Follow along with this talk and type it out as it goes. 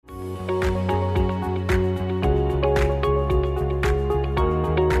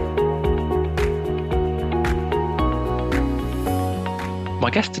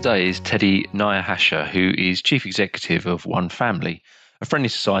guest today is Teddy Nyahasha, who is Chief Executive of One Family, a friendly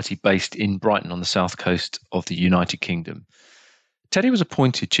society based in Brighton on the south coast of the United Kingdom. Teddy was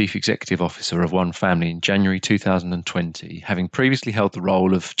appointed Chief Executive Officer of One Family in January 2020, having previously held the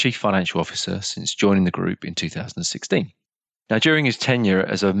role of Chief Financial Officer since joining the group in 2016. Now, during his tenure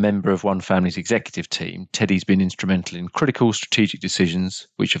as a member of One Family's executive team, Teddy's been instrumental in critical strategic decisions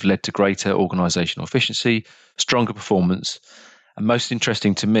which have led to greater organisational efficiency, stronger performance, and most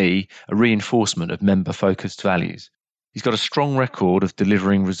interesting to me, a reinforcement of member-focused values. He's got a strong record of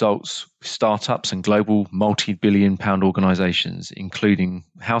delivering results with startups and global multi-billion pound organisations, including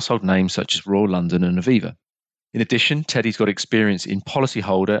household names such as Royal London and Aviva. In addition, Teddy's got experience in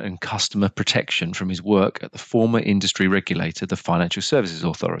policyholder and customer protection from his work at the former industry regulator, the Financial Services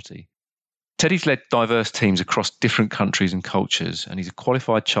Authority. Teddy's led diverse teams across different countries and cultures, and he's a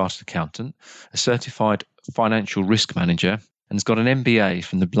qualified chartered accountant, a certified financial risk manager, and has got an MBA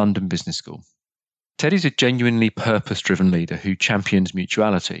from the London Business School. Teddy's a genuinely purpose-driven leader who champions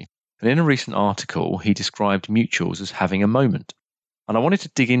mutuality. And in a recent article, he described mutuals as having a moment. And I wanted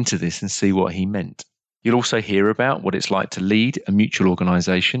to dig into this and see what he meant. You'll also hear about what it's like to lead a mutual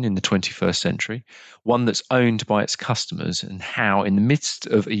organisation in the 21st century, one that's owned by its customers, and how, in the midst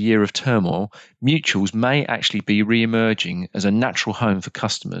of a year of turmoil, mutuals may actually be re-emerging as a natural home for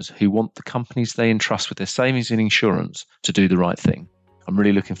customers who want the companies they entrust with their savings and insurance to do the right thing. I'm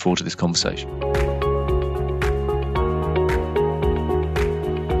really looking forward to this conversation.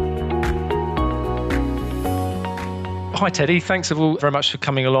 Hi, Teddy. Thanks very much for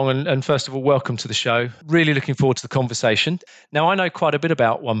coming along. And first of all, welcome to the show. Really looking forward to the conversation. Now, I know quite a bit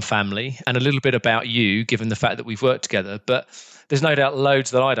about One Family and a little bit about you, given the fact that we've worked together, but there's no doubt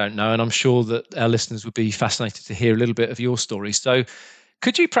loads that I don't know. And I'm sure that our listeners would be fascinated to hear a little bit of your story. So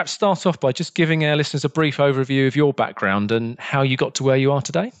could you perhaps start off by just giving our listeners a brief overview of your background and how you got to where you are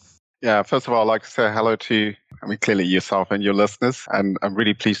today? Yeah, first of all, I'd like to say hello to, clearly yourself and your listeners. And I'm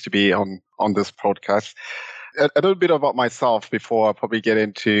really pleased to be on this podcast. A little bit about myself before I probably get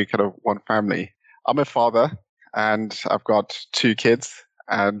into kind of One Family. I'm a father and I've got two kids,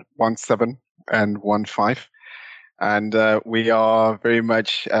 and one 7 and one 5. And we are very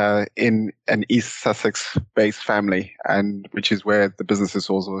much in an East Sussex-based family, and which is where the business is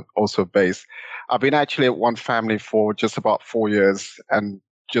also based. I've been actually at One Family for just about 4 years and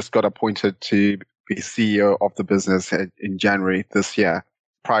just got appointed to be CEO of the business in January this year.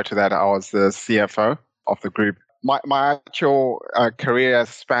 Prior to that, I was the CFO of the group. My actual career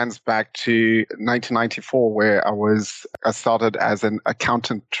spans back to 1994, where I started as an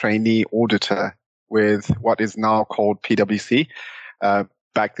accountant trainee auditor with what is now called PwC,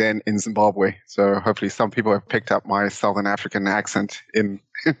 back then in Zimbabwe. So hopefully some people have picked up my Southern African accent in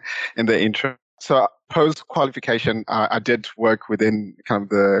the intro. So post-qualification, I did work within kind of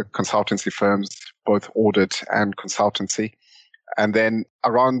the consultancy firms, both audit and consultancy. And then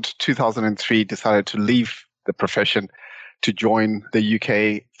around 2003, decided to leave the profession to join the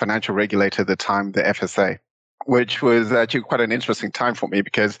UK financial regulator at the time, the FSA, which was actually quite an interesting time for me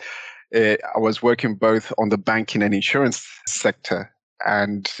because I was working both on the banking and insurance sector.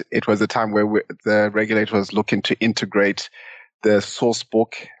 And it was a time where the regulator was looking to integrate the source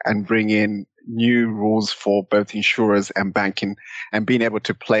book and bring in new rules for both insurers and banking, and being able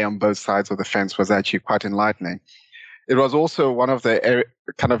to play on both sides of the fence was actually quite enlightening. It was also one of the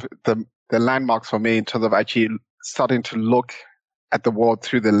kind of the landmarks for me in terms of actually starting to look at the world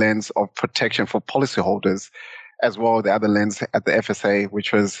through the lens of protection for policyholders, as well as the other lens at the FSA,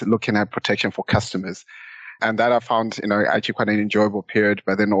 which was looking at protection for customers. And that I found, actually quite an enjoyable period,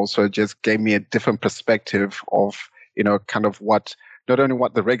 but then also just gave me a different perspective of, kind of not only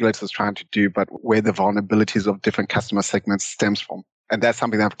what the regulator is trying to do, but where the vulnerabilities of different customer segments stems from. And that's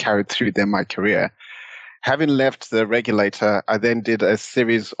something that I've carried through in my career. Having left the regulator, I then did a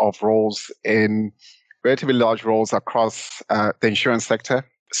series of roles in relatively large roles across the insurance sector,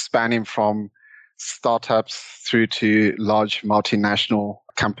 spanning from startups through to large multinational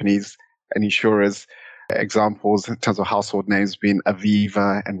companies and insurers. Examples in terms of household names being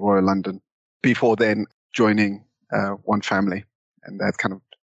Aviva and Royal London, before then joining One Family. And that kind of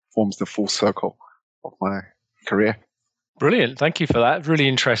forms the full circle of my career. Brilliant. Thank you for that. Really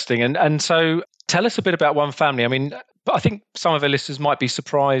interesting. And so tell us a bit about One Family. I mean, I think some of our listeners might be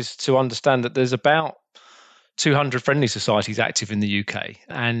surprised to understand that there's about 200 friendly societies active in the UK.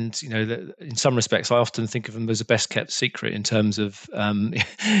 And, in some respects, I often think of them as a best kept secret in terms of,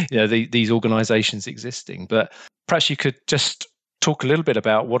 these organisations existing. But perhaps you could just talk a little bit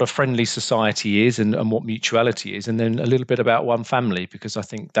about what a friendly society is and what mutuality is, and then a little bit about One Family, because I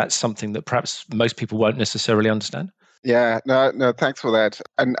think that's something that perhaps most people won't necessarily understand. Yeah, no, thanks for that.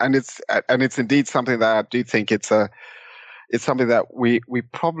 And it's indeed something that I do think it's something that we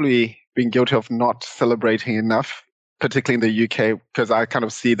probably been guilty of not celebrating enough, particularly in the UK, because I kind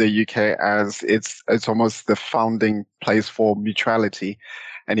of see the UK as it's almost the founding place for mutuality.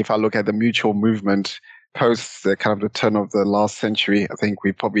 And if I look at the mutual movement post the kind of the turn of the last century, I think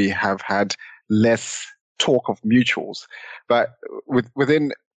we probably have had less talk of mutuals. But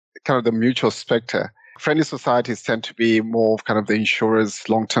within kind of the mutual spectre, friendly societies tend to be more of kind of the insurers,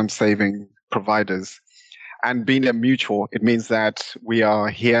 long-term saving providers. And being a mutual, it means that we are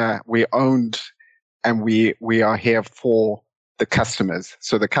here, we're owned, and we are here for the customers.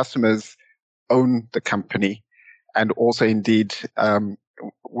 So the customers own the company, and also indeed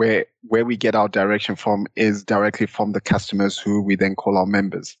where we get our direction from is directly from the customers, who we then call our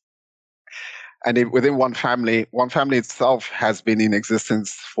members. And within one family itself has been in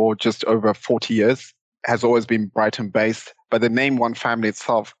existence for just over 40 years, has always been Brighton based. But the name One Family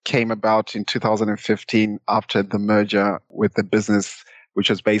itself came about in 2015 after the merger with the business, which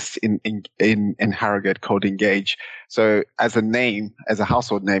was based in Harrogate, called Engage. So as a name, as a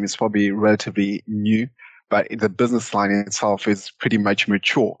household name, it's probably relatively new, but the business line itself is pretty much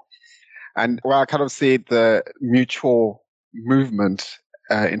mature. And where I kind of see the mutual movement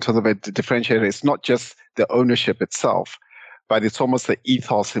in terms of a differentiator, it's not just the ownership itself, but it's almost the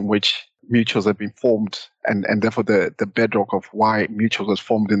ethos in which mutuals have been formed, and therefore the bedrock of why mutuals was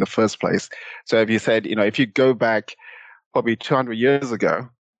formed in the first place. So if you said, if you go back probably 200 years ago,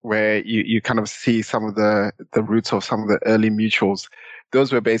 where you kind of see some of the roots of some of the early mutuals,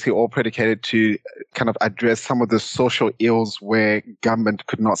 those were basically all predicated to kind of address some of the social ills where government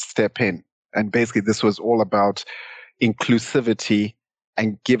could not step in. And basically this was all about inclusivity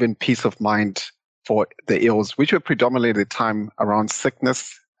and giving peace of mind for the ills, which were predominantly at the time around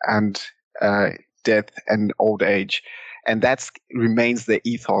sickness and death and old age. And that remains the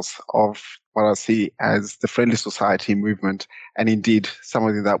ethos of what I see as the friendly society movement, and indeed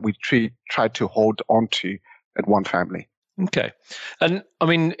something that we try to hold on to at One Family. Okay. And I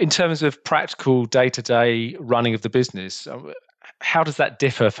mean, in terms of practical day-to-day running of the business, how does that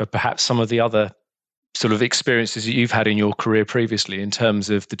differ for perhaps some of the other sort of experiences that you've had in your career previously, in terms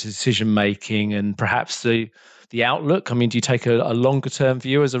of the decision making and perhaps the outlook? I mean, do you take a longer term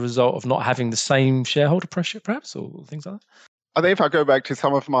view as a result of not having the same shareholder pressure, perhaps, or things like that? I think if I go back to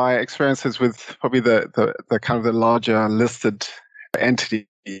some of my experiences with probably the kind of the larger listed entity,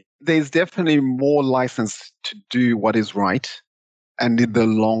 there's definitely more license to do what is right and in the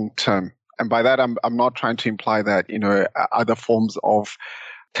long term. And by that, I'm not trying to imply that, other forms of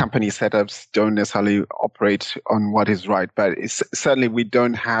company setups don't necessarily operate on what is right, but certainly we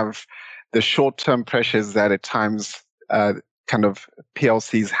don't have the short-term pressures that at times kind of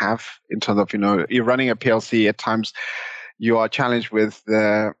PLCs have, in terms of, you're running a PLC, at times you are challenged with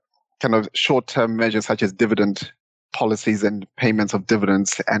the kind of short-term measures such as dividend policies and payments of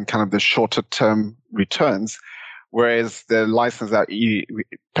dividends and kind of the shorter-term returns. Whereas the license that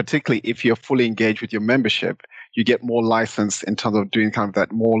particularly if you're fully engaged with your membership, you get more license in terms of doing kind of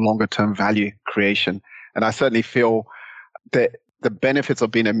that more longer term value creation. And I certainly feel that the benefits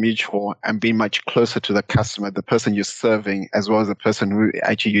of being a mutual and being much closer to the customer, the person you're serving, as well as the person who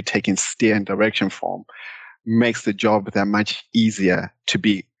actually you're taking steer and direction from, makes the job that much easier to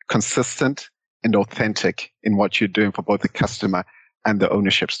be consistent and authentic in what you're doing for both the customer and the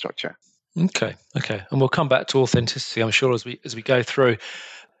ownership structure. Okay. And we'll come back to authenticity, I'm sure, as we go through.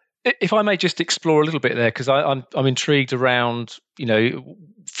 If I may just explore a little bit there, because I'm intrigued around,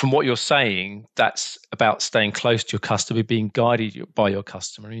 from what you're saying, that's about staying close to your customer, being guided by your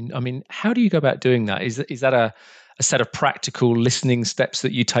customer. I mean, how do you go about doing that? Is that a set of practical listening steps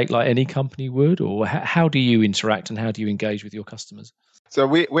that you take like any company would, or how do you interact and how do you engage with your customers? So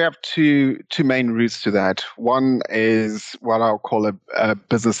we have two main routes to that. One is what I'll call a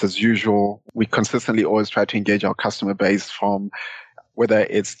business as usual. We consistently always try to engage our customer base, from whether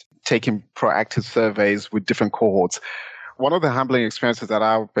it's taking proactive surveys with different cohorts. One of the humbling experiences that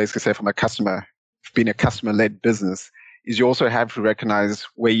I'll basically say from being a customer-led business, is you also have to recognize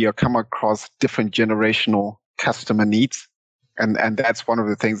where you come across different generational customer needs. And that's one of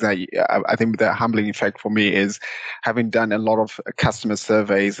the things that I think the humbling effect for me is, having done a lot of customer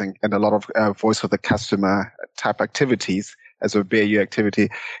surveys and a lot of voice of the customer type activities as a BAU activity,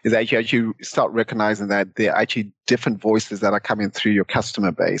 is that you actually start recognizing that there are actually different voices that are coming through your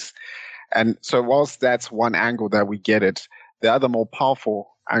customer base. And so whilst that's one angle that we get it, the other more powerful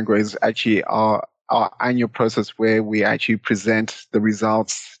angle is actually our annual process, where we actually present the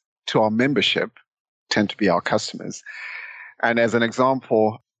results to our membership, tend to be our customers. And as an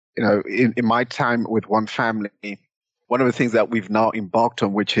example, in my time with One Family, one of the things that we've now embarked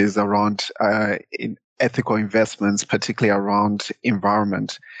on, which is around in ethical investments, particularly around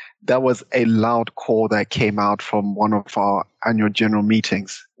environment. That was a loud call that came out from one of our annual general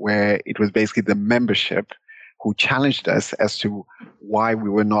meetings, where it was basically the membership who challenged us as to why we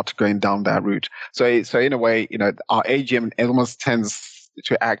were not going down that route. So in a way, our AGM almost tends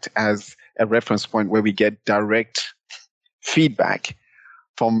to act as a reference point where we get direct feedback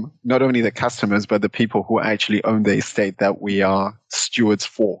from not only the customers, but the people who actually own the estate that we are stewards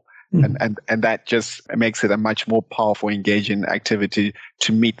for. And that just makes it a much more powerful, engaging activity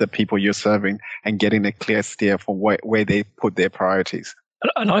to meet the people you're serving and getting a clear steer for where they put their priorities.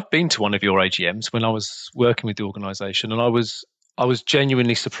 And I've been to one of your AGMs when I was working with the organisation, and I was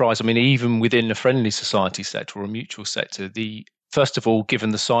genuinely surprised. I mean, even within a friendly society sector or a mutual sector, first of all,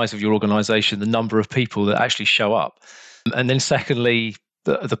 given the size of your organisation, the number of people that actually show up, and then secondly,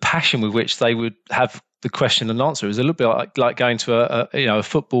 the passion with which they would have the question and answer is a little bit like going to a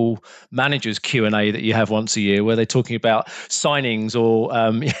football managers Q&A that you have once a year, where they're talking about signings or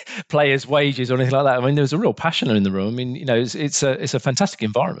players' wages or anything like that. I mean, there's a real passion in the room. I mean, it's a fantastic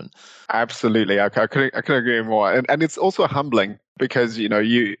environment. Absolutely, I couldn't agree more, and it's also humbling because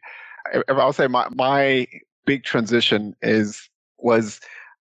I'll say my big transition it's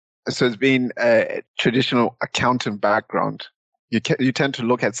been a traditional accountant background. You tend to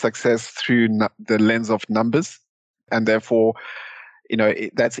look at success through the lens of numbers, and therefore,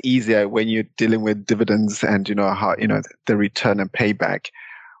 that's easier when you're dealing with dividends and how the return and payback.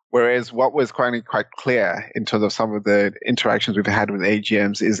 Whereas what was quite clear in terms of some of the interactions we've had with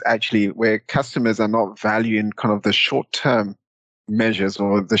AGMs is actually where customers are not valuing kind of the short-term measures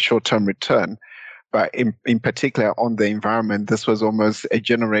or the short-term return, but in particular on the environment, this was almost a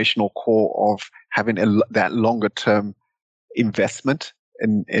generational call of having that longer-term investment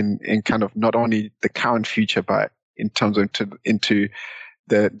in kind of not only the current future, but in terms of into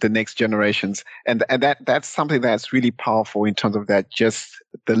the next generations. And that's something that's really powerful in terms of that, just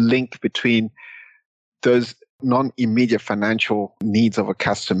the link between those non-immediate financial needs of a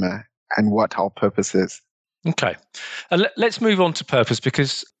customer and what our purpose is. Okay. Let's move on to purpose,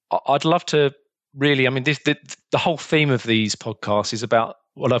 because I'd love to really, I mean, the whole theme of these podcasts is about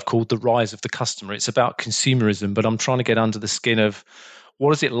what I've called the rise of the customer. It's about consumerism, but I'm trying to get under the skin of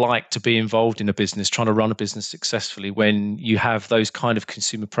what is it like to be involved in a business, trying to run a business successfully when you have those kind of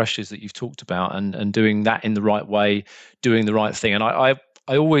consumer pressures that you've talked about, and doing that in the right way, doing the right thing. And I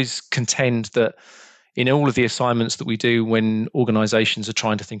always contend that in all of the assignments that we do when organizations are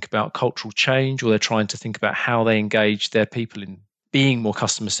trying to think about cultural change, or they're trying to think about how they engage their people in being more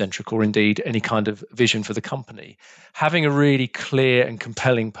customer-centric, or indeed any kind of vision for the company, having a really clear and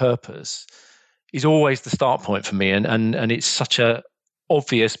compelling purpose is always the start point for me. And it's such a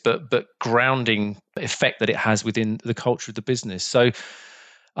obvious but grounding effect that it has within the culture of the business. So,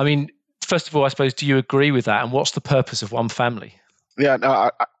 I mean, first of all, I suppose, do you agree with that? And what's the purpose of One Family? Yeah, no,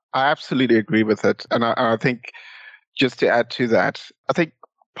 I absolutely agree with it. And I think just to add to that, I think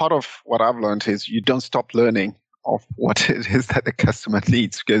part of what I've learned is you don't stop learning of what it is that the customer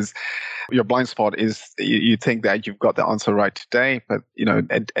needs, because your blind spot is you think that you've got the answer right today, but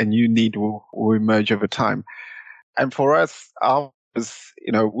a new need will emerge over time. And for us,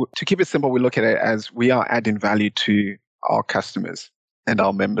 to keep it simple, we look at it as we are adding value to our customers and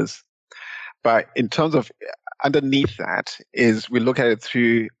our members. But in terms of underneath that is we look at it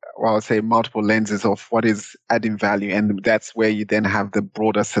through, well, I would say multiple lenses of what is adding value. And that's where you then have the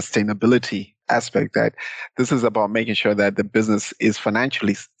broader sustainability aspect, that this is about making sure that the business is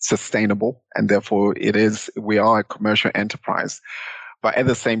financially sustainable. And therefore we are a commercial enterprise. But at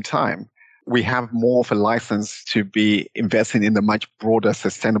the same time, we have more of a license to be investing in the much broader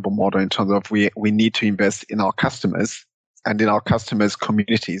sustainable model in terms of we need to invest in our customers and in our customers'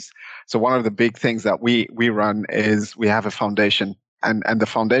 communities. So one of the big things that we run is we have a foundation, and the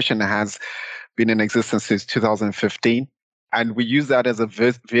foundation has been in existence since 2015. And we use that as a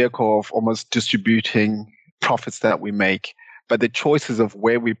vehicle of almost distributing profits that we make. But the choices of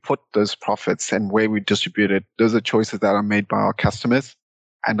where we put those profits and where we distribute it, those are choices that are made by our customers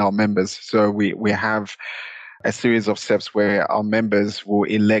and our members. So we have a series of steps where our members will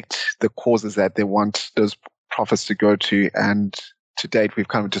elect the causes that they want those profits to go to. And to date, we've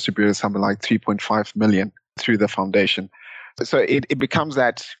kind of distributed something like 3.5 million through the foundation. So it becomes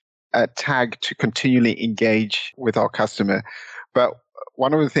that tag to continually engage with our customer. But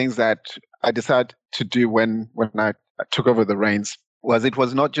one of the things that I decided to do when I took over the reins was it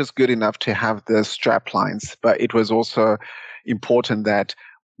was not just good enough to have the strap lines, but it was also important that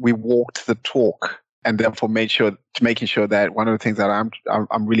we walked the talk, and therefore making sure that one of the things that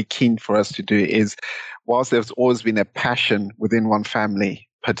I'm really keen for us to do is whilst there's always been a passion within one family,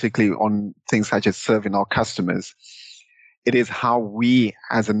 particularly on things such as serving our customers, it is how we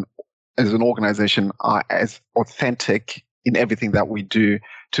as an organization are as authentic in everything that we do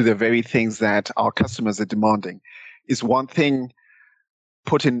to the very things that our customers are demanding. Is one thing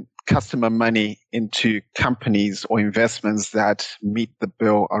putting customer money into companies or investments that meet the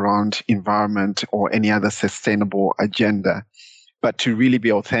bill around environment or any other sustainable agenda. But to really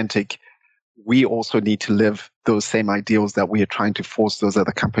be authentic, we also need to live those same ideals that we are trying to force those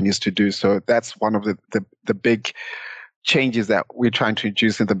other companies to do. So that's one of the big changes that we're trying to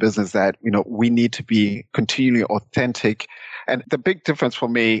introduce in the business, that, we need to be continually authentic. And the big difference for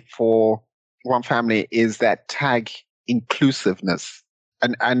me, for One Family, is that tag inclusiveness.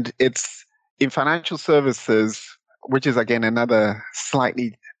 And it's in financial services, which is again another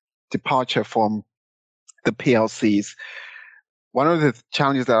slightly departure from the PLCs. One of the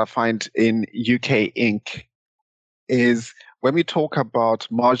challenges that I find in UK Inc. is when we talk about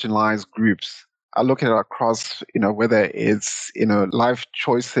marginalized groups, I look at it across, whether it's, life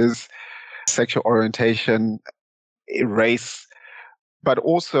choices, sexual orientation, race, but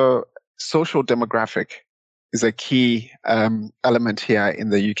also social demographic is a key element here in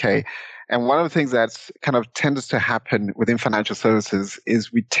the UK. And one of the things that's kind of tends to happen within financial services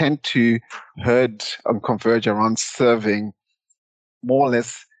is we tend to herd and converge around serving more or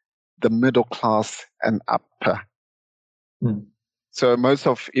less the middle class and upper. Mm. So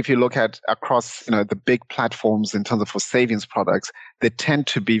if you look at across, the big platforms in terms of for savings products, they tend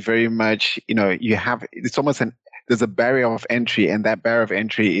to be very much, it's almost there's a barrier of entry, and that barrier of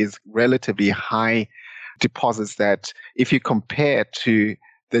entry is relatively high deposits that, if you compare to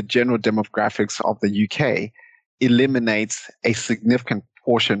the general demographics of the UK, eliminates a significant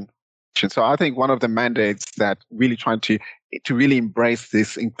portion. So I think one of the mandates that really trying to really embrace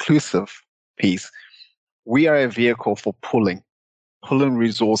this inclusive piece, we are a vehicle for pulling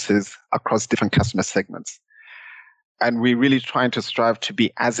resources across different customer segments. And we're really trying to strive to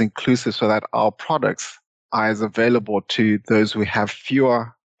be as inclusive so that our products are as available to those who have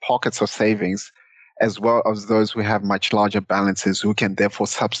fewer pockets of savings, as well as those who have much larger balances, who can therefore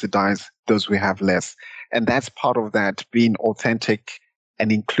subsidize those who have less. And that's part of that, being authentic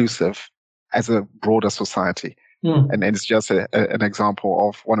and inclusive as a broader society. Mm. And it's just an example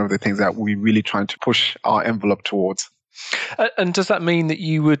of one of the things that we're really trying to push our envelope towards. And does that mean that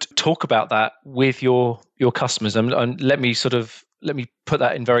you would talk about that with your customers? And let me put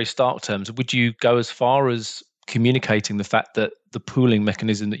that in very stark terms. Would you go as far as communicating the fact that the pooling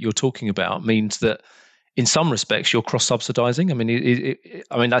mechanism that you're talking about means that in some respects you're cross-subsidizing? I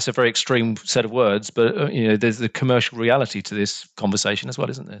mean, that's a very extreme set of words, but there's the commercial reality to this conversation as well,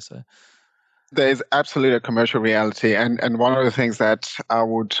 isn't there? So there is absolutely a commercial reality, and one of the things that I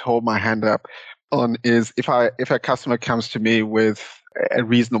would hold my hand up on is if a customer comes to me with a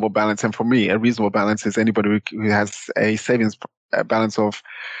reasonable balance, and for me, a reasonable balance is anybody who has a savings balance of,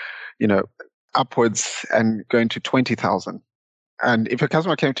 upwards and going to 20,000. And if a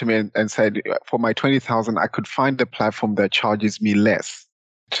customer came to me and said, for my 20,000, I could find a platform that charges me less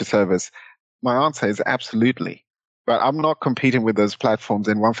to service, my answer is absolutely. But I'm not competing with those platforms,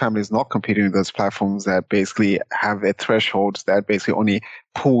 and One Family is not competing with those platforms that basically have a threshold that basically only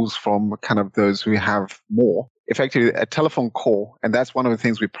pulls from kind of those who have more. Effectively, a telephone call, and that's one of the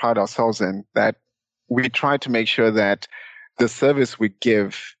things we pride ourselves in, that we try to make sure that the service we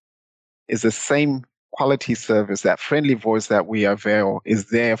give is the same quality service, that friendly voice that we avail is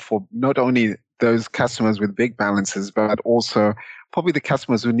there for not only those customers with big balances, but also probably the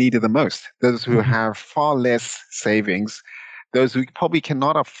customers who need it the most, those who have far less savings, those who probably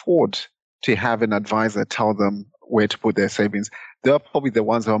cannot afford to have an advisor tell them where to put their savings. They're probably the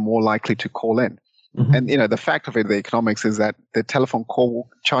ones who are more likely to call in. Mm-hmm. And, the fact of it, the economics is that the telephone call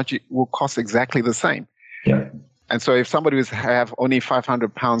will cost exactly the same. Yeah. And so if somebody was have only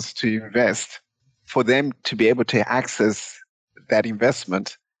 £500 to invest, for them to be able to access that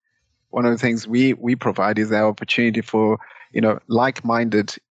investment, one of the things we provide is our opportunity for,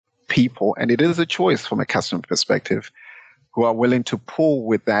 like-minded people, and it is a choice from a customer perspective, who are willing to pool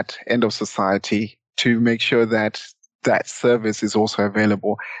with that end of society to make sure that that service is also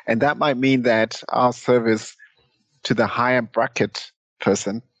available. And that might mean that our service to the higher bracket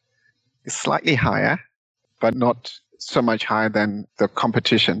person is slightly higher, but not so much higher than the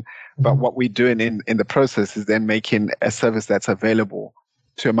competition. But what we're doing in the process is then making a service that's available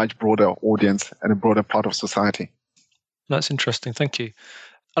to a much broader audience and a broader part of society. That's interesting. Thank you.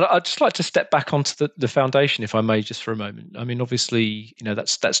 I'd just like to step back onto the foundation, if I may, just for a moment. I mean, obviously,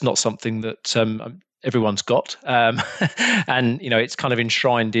 that's not something that everyone's got. And, it's kind of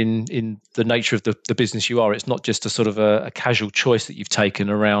enshrined in the nature of the business you are. It's not just a sort of a casual choice that you've taken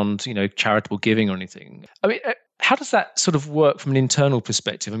around, charitable giving or anything. I mean, how does that sort of work from an internal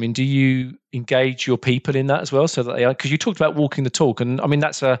perspective? I mean, do you engage your people in that as well? So that because you talked about walking the talk, and I mean,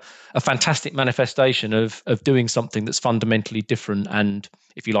 that's a fantastic manifestation of doing something that's fundamentally different and,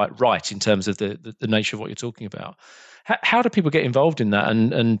 if you like, right in terms of the nature of what you're talking about. How do people get involved in that,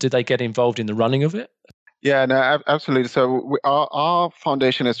 and do they get involved in the running of it? Yeah, no, absolutely. So our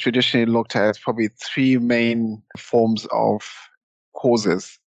foundation has traditionally looked at probably three main forms of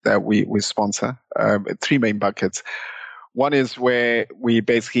causes that we sponsor, three main buckets. One is where we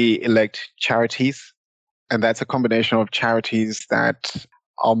basically elect charities, and that's a combination of charities that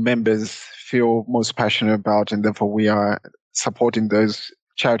our members feel most passionate about, and therefore we are supporting those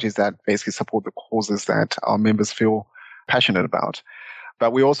charities that basically support the causes that our members feel passionate about.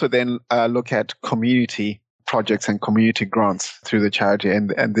 But we also then look at community projects and community grants through the charity,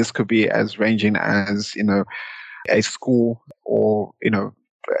 and this could be as ranging as a school or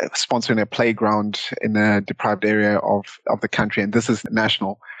sponsoring a playground in a deprived area of the country, and this is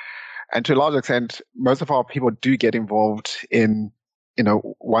national. And to a large extent, most of our people do get involved in,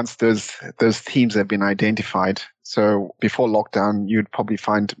 once those themes have been identified. So before lockdown, you'd probably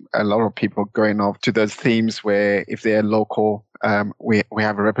find a lot of people going off to those themes where, if they're local, we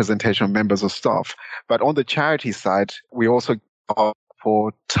have a representation of members of staff. But on the charity side, we also go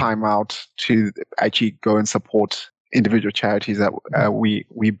for time out to actually go and support individual charities that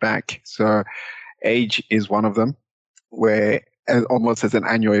we back. So Age is one of them, where almost as an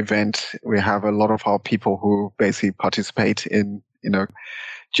annual event, we have a lot of our people who basically participate in,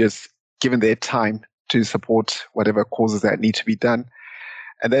 just giving their time to support whatever causes that need to be done.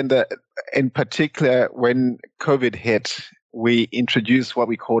 And then in particular, when COVID hit, we introduced what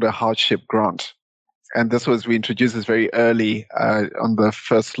we called a hardship grant. And we introduced this very early on the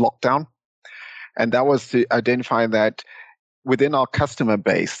first lockdown. And that was to identify that within our customer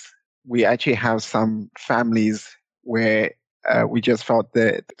base, we actually have some families where we just felt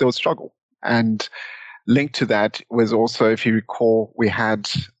that there was struggle. And linked to that was also, if you recall, we had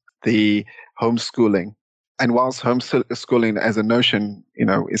the homeschooling. And whilst homeschooling as a notion,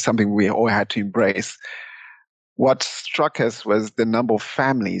 is something we all had to embrace, what struck us was the number of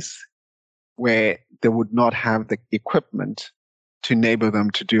families where they would not have the equipment to enable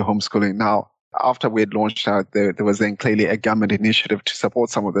them to do homeschooling. Now, after we had launched out, there was then clearly a government initiative to support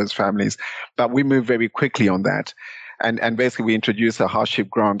some of those families, but we moved very quickly on that. And basically we introduced a hardship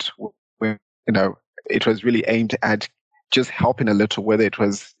grant where, it was really aimed at just helping a little, whether it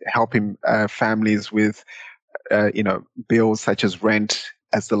was helping families with, bills such as rent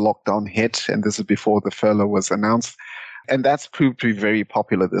as the lockdown hit. And this is before the furlough was announced. And that's proved to be very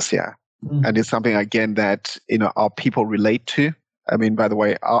popular this year. Mm. And it's something, again, that, our people relate to. I mean, by the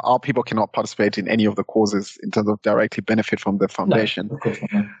way, our people cannot participate in any of the causes in terms of directly benefit from the foundation. No, of course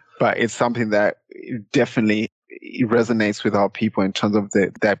not. But it's something that definitely resonates with our people in terms of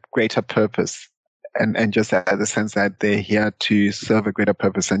that greater purpose, and just the sense that they're here to serve a greater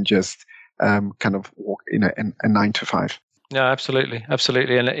purpose and just kind of walk in a 9 to 5. No, absolutely.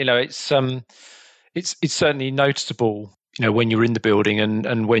 And it's certainly noticeable, when you're in the building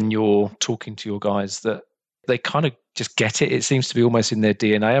and when you're talking to your guys, that they kind of just get it. It seems to be almost in their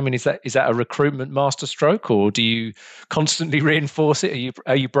DNA. I mean, is that a recruitment masterstroke, or do you constantly reinforce it?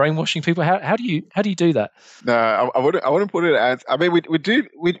 Are you brainwashing people? How do you do that? No, I wouldn't put it as. I mean, we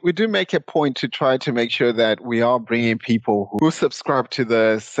do make a point to try to make sure that we are bringing people who subscribe to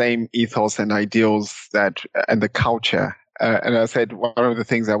the same ethos and ideals and the culture. And I said one of the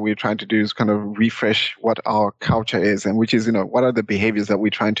things that we're trying to do is kind of refresh what our culture is, and which is, what are the behaviors that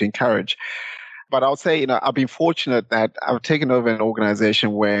we're trying to encourage. But I'll say, I've been fortunate that I've taken over an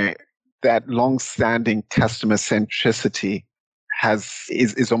organization where that long-standing customer centricity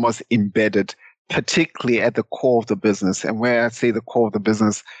is almost embedded, particularly at the core of the business. And where I say the core of the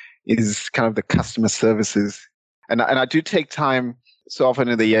business is kind of the customer services. And I do take time so often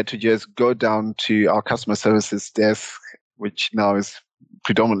in the year to just go down to our customer services desk, which now is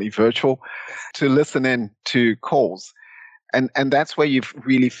predominantly virtual, to listen in to calls. And that's where you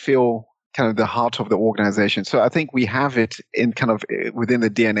really feel kind of the heart of the organization. So I think we have it in kind of within the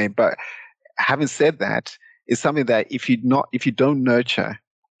DNA. But having said that, it's something that if you don't nurture,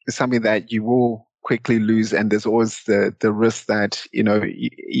 it's something that you will quickly lose. And there's always the risk that,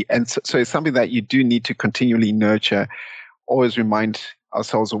 and so it's something that you do need to continually nurture, always remind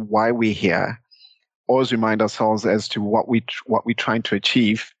ourselves of why we're here, always remind ourselves as to what we're trying to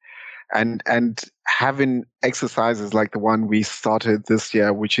achieve. And having exercises like the one we started this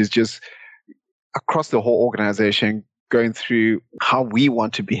year, which is just across the whole organization, going through how we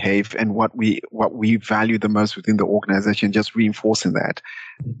want to behave and what we value the most within the organization, just reinforcing that.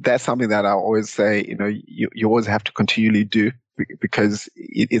 That's something that I always say, you always have to continually do, because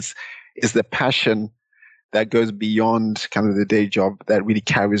it's the passion that goes beyond kind of the day job that really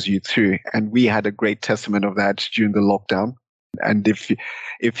carries you through. And we had a great testament of that during the lockdown. And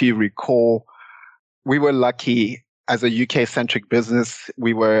if you recall, we were lucky as a UK-centric business.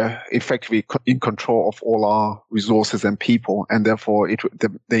 We were effectively in control of all our resources and people, and therefore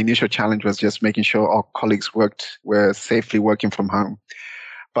the initial challenge was just making sure our colleagues were safely working from home.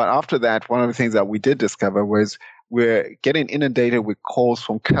 But after that, one of the things that we did discover was we're getting inundated with calls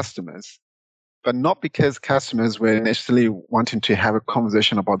from customers, but not because customers were necessarily wanting to have a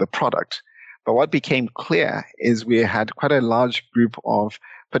conversation about the product. But what became clear is we had quite a large group of,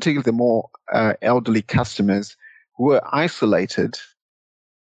 particularly the more elderly customers, who were isolated,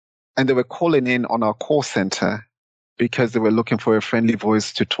 and they were calling in on our call center because they were looking for a friendly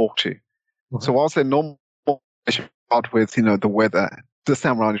voice to talk to. Mm-hmm. So whilst they normally start with, the weather, this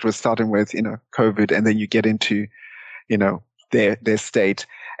time around it was starting with, COVID, and then you get into, their state.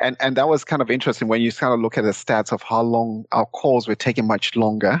 And that was kind of interesting when you kind of look at the stats of how long our calls were taking much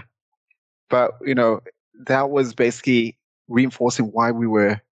longer. But, that was basically reinforcing why we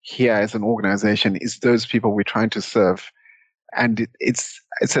were here as an organization, is those people we're trying to serve. And it's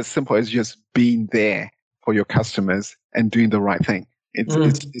as simple as just being there for your customers and doing the right thing.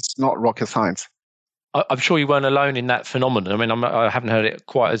 It's not rocket science. I'm sure you weren't alone in that phenomenon. I mean, I haven't heard it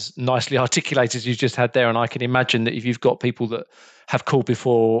quite as nicely articulated as you just had there. And I can imagine that if you've got people that have called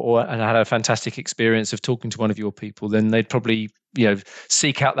before and had a fantastic experience of talking to one of your people, then they'd probably,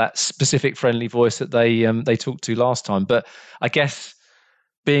 seek out that specific friendly voice that they talked to last time. But I guess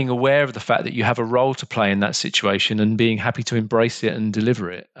being aware of the fact that you have a role to play in that situation and being happy to embrace it and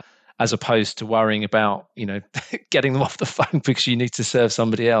deliver it, as opposed to worrying about, getting them off the phone because you need to serve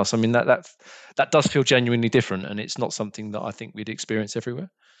somebody else. I mean, that does feel genuinely different, and it's not something that I think we'd experience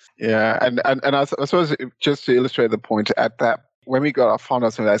everywhere. Yeah, and I suppose just to illustrate the point, when we found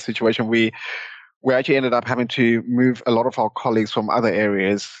ourselves in that situation, we actually ended up having to move a lot of our colleagues from other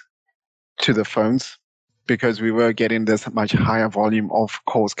areas to the phones, because we were getting this much higher volume of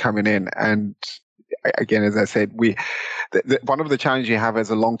calls coming in. And again, as I said, one of the challenges you have as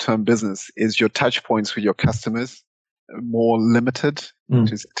a long-term business is your touch points with your customers are more limited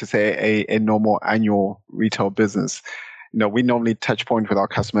to say a normal annual retail business. We normally touch point with our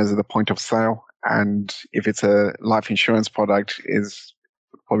customers at the point of sale. And if it's a life insurance product, is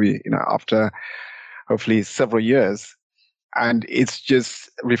probably, after hopefully several years. And it's just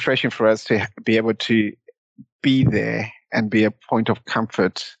refreshing for us to be able to be there and be a point of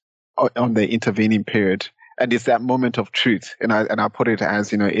comfort on the intervening period. And it's that moment of truth. And I put it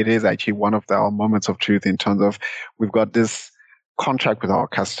as, it is actually one of our moments of truth, in terms of we've got this contract with our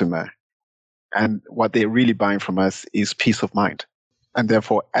customer, and what they're really buying from us is peace of mind. And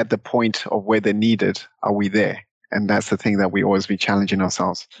therefore, at the point of where they need it, are we there? And that's the thing that we always be challenging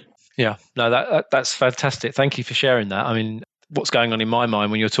ourselves. Yeah, no, that's fantastic. Thank you for sharing that. I mean, what's going on in my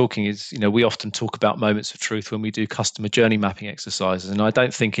mind when you're talking is, we often talk about moments of truth when we do customer journey mapping exercises. And I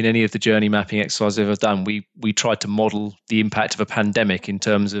don't think in any of the journey mapping exercises I've ever done, we tried to model the impact of a pandemic in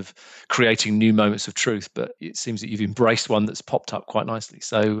terms of creating new moments of truth. But it seems that you've embraced one that's popped up quite nicely.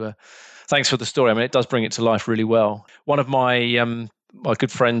 So thanks for the story. I mean, it does bring it to life really well. One of my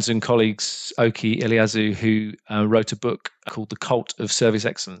good friends and colleagues, Oki Eliazu, who wrote a book called The Cult of Service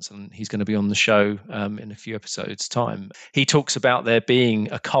Excellence, and he's going to be on the show in a few episodes' time. He talks about there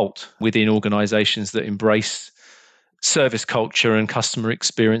being a cult within organizations that embrace service culture and customer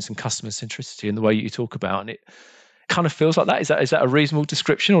experience and customer centricity in the way you talk about. And it kind of feels like that. Is that a reasonable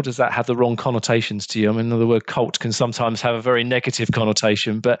description, or does that have the wrong connotations to you? I mean, the word cult can sometimes have a very negative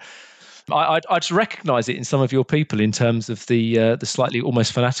connotation, but I just recognise it in some of your people in terms of the slightly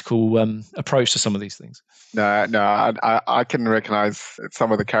almost fanatical approach to some of these things. No, I can recognise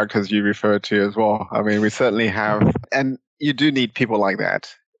some of the characters you refer to as well. I mean, we certainly have, and you do need people like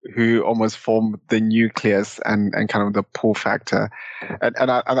that who almost form the nucleus and kind of the pull factor.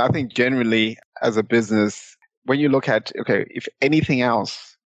 And I think generally as a business, when you look at, okay, if anything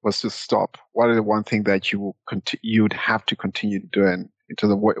else was to stop, what is the one thing that you would have to continue doing into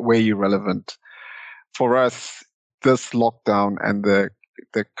the way you're relevant? For us, this lockdown and the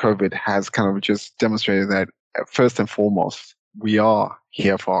COVID has kind of just demonstrated that first and foremost, we are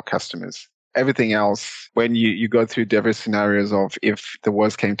here for our customers. Everything else, when you go through diverse scenarios of if the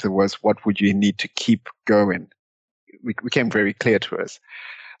worst came to the worst, what would you need to keep going? We became very clear to us.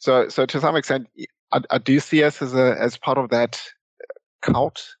 So to some extent, I do see us as part of that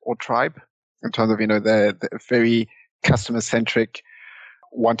cult or tribe. in terms of, they're very customer centric,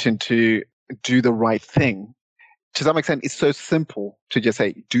 wanting to do the right thing. To some extent, it's so simple to just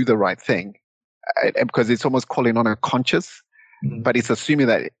say, do the right thing, because it's almost calling on a conscience, but it's assuming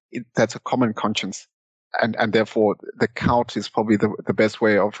that that's a common conscience. And therefore, the cult is probably the best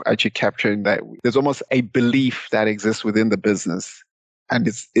way of actually capturing that. There's almost a belief that exists within the business, and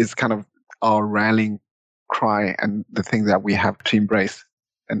it's kind of our rallying cry and the thing that we have to embrace,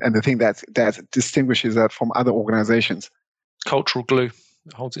 and the thing that distinguishes that from other organizations. Cultural glue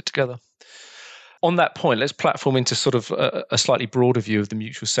that holds it together. On that point, let's platform into sort of a slightly broader view of the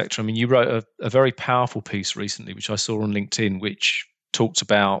mutual sector. I mean, you wrote a very powerful piece recently, which I saw on LinkedIn, which talked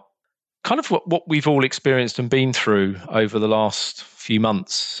about kind of what we've all experienced and been through over the last few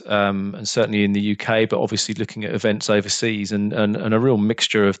months, and certainly in the UK, but obviously looking at events overseas and a real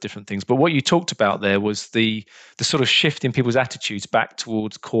mixture of different things. But what you talked about there was the sort of shift in people's attitudes back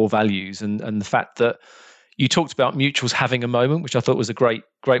towards core values, and the fact that you talked about mutuals having a moment, which I thought was a great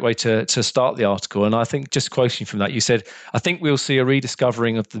way to start the article. And I think, just quoting from that, you said, I think we'll see a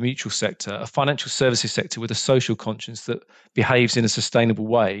rediscovering of the mutual sector, a financial services sector with a social conscience that behaves in a sustainable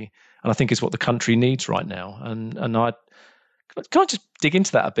way. And I think is what the country needs right now. And can I just dig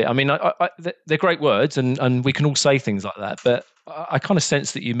into that a bit? I mean, they're great words, and we can all say things like that, but I kind of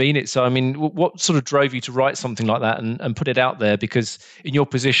sense that you mean it. So, I mean, what sort of drove you to write something like that and put it out there? Because in your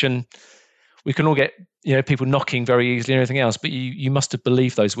position, we can all get people knocking very easily and everything else, but you must have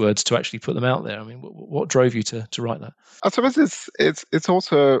believed those words to actually put them out there. I mean, what drove you to write that? I suppose it's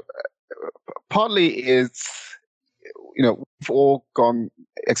also partly we've all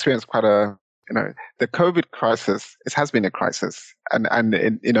experienced quite a the COVID crisis. It has been a crisis, and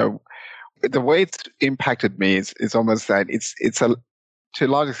the way it's impacted me is almost that it's to a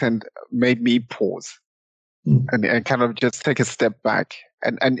large extent made me pause and kind of just take a step back.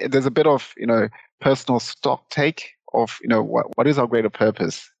 And there's a bit of, personal stock take of, what is our greater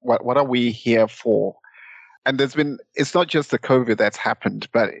purpose? What are we here for? And it's not just the COVID that's happened,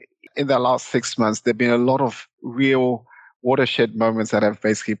 but in the last 6 months, there've been a lot of real watershed moments that have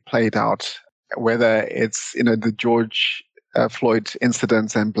basically played out, whether it's, the George Floyd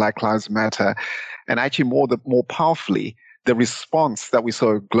incidents and Black Lives Matter, and actually more powerfully, the response that we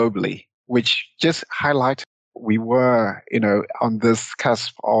saw globally, which just highlighted we were, on this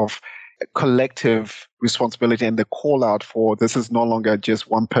cusp of collective responsibility and the call out for this is no longer just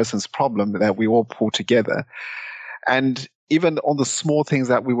one person's problem that we all pull together. And even on the small things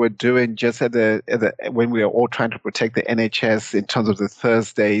that we were doing just when we were all trying to protect the NHS in terms of the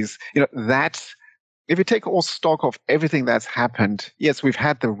Thursdays, that if you take all stock of everything that's happened, yes, we've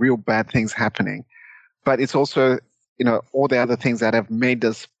had the real bad things happening, but it's also, all the other things that have made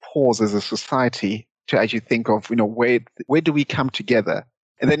us pause as a society to actually think of, where do we come together?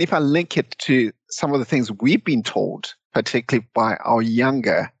 And then if I link it to some of the things we've been told, particularly by our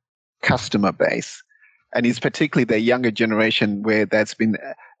younger customer base, and it's particularly the younger generation where that's been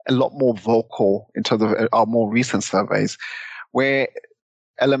a lot more vocal in terms of our more recent surveys, where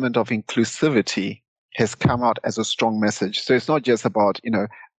element of inclusivity has come out as a strong message. So it's not just about,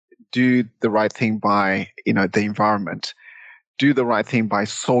 do the right thing by, the environment, do the right thing by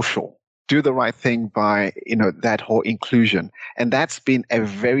social, do the right thing by, that whole inclusion. And that's been a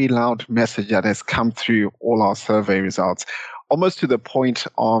very loud message that has come through all our survey results, almost to the point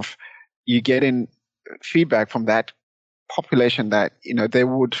of you getting feedback from that population that, they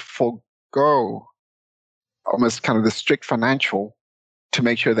would forego almost kind of the strict financial to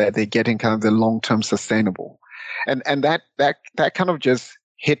make sure that they're getting kind of the long-term sustainable. And that kind of just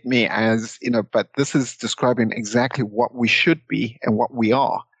hit me as, but this is describing exactly what we should be and what we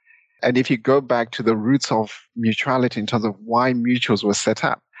are. And if you go back to the roots of mutuality in terms of why mutuals were set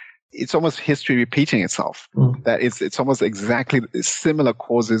up, it's almost history repeating itself. That it's almost exactly similar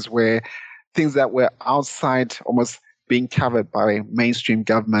causes where things that were outside almost being covered by mainstream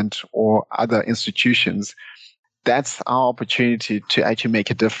government or other institutions, that's our opportunity to actually make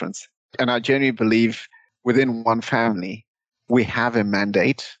a difference. And I genuinely believe within one family, we have a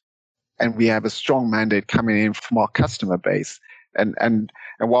mandate, and we have a strong mandate coming in from our customer base. And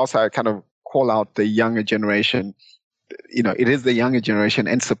whilst I kind of call out the younger generation, it is the younger generation,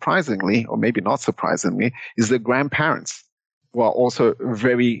 and surprisingly, or maybe not surprisingly, is the grandparents who are also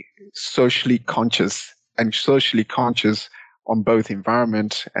very socially conscious on both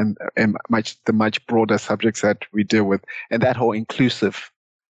environment and the much broader subjects that we deal with, and that whole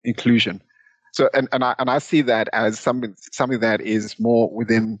inclusion. So, and I see that as something that is more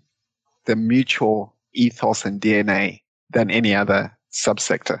within the mutual ethos and DNA than any other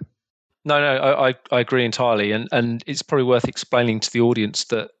subsector. No, I agree entirely, and it's probably worth explaining to the audience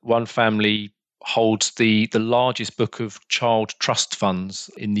that One Family holds the largest book of child trust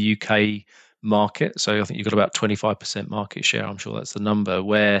funds in the UK market. So I think you've got about 25% market share. I'm sure that's the number.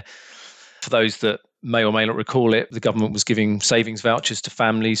 Where, for those that may or may not recall it, the government was giving savings vouchers to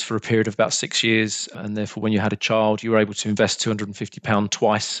families for a period of about 6 years, and therefore, when you had a child, you were able to invest £250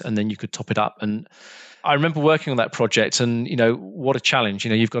 twice, and then you could top it up. And I remember working on that project, and what a challenge.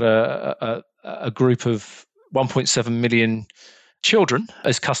 You've got a group of 1.7 million children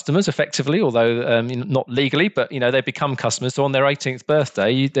as customers, effectively, although not legally, but they become customers. So on their 18th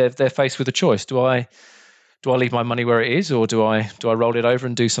birthday, they're faced with a choice: do I leave my money where it is, or do I roll it over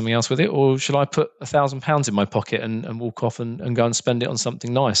and do something else with it, or should I put £1,000 in my pocket and walk off and go and spend it on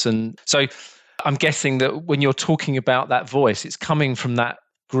something nice? And so I'm guessing that when you're talking about that voice, it's coming from that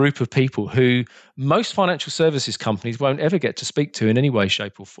group of people who most financial services companies won't ever get to speak to in any way,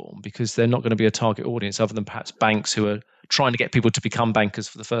 shape or form, because they're not going to be a target audience other than perhaps banks who are trying to get people to become bankers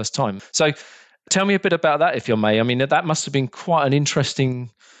for the first time. So tell me a bit about that, if you may. I mean, that must have been quite an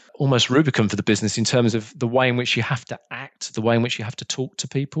interesting, almost Rubicon for the business in terms of the way in which you have to act, the way in which you have to talk to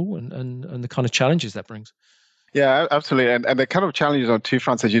people, and the kind of challenges that brings. Yeah, absolutely. And the kind of challenges on two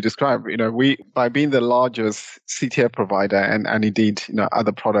fronts as you described, we, by being the largest CTF provider and indeed,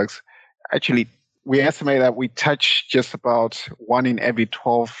 other products, actually, we estimate that we touch just about 1 in every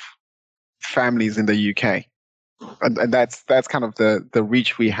 12 families in the UK. And that's kind of the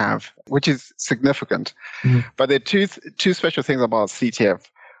reach we have, which is significant. Mm-hmm. But there are two special things about CTF.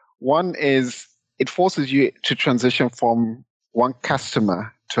 One is it forces you to transition from one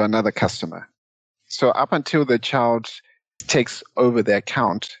customer to another customer. So up until the child takes over the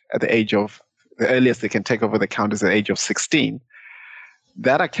account at the earliest they can take over the account is at the age of 16.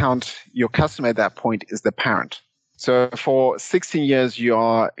 That account, your customer at that point is the parent. So for 16 years, you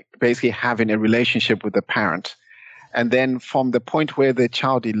are basically having a relationship with the parent. And then from the point where the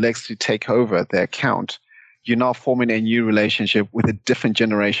child elects to take over the account, you're now forming a new relationship with a different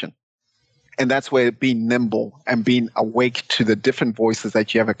generation. And that's where being nimble and being awake to the different voices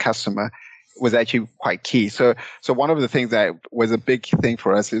that you have a customer was actually quite key. So one of the things that was a big thing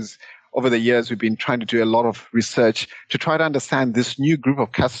for us is over the years, we've been trying to do a lot of research to try to understand this new group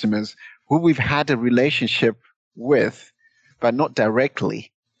of customers who we've had a relationship with, but not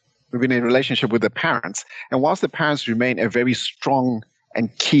directly. We've been in a relationship with the parents. And whilst the parents remain a very strong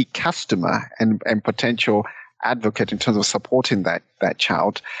and key customer and potential advocate in terms of supporting that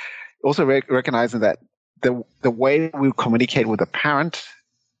child, also recognizing that the way we communicate with the parent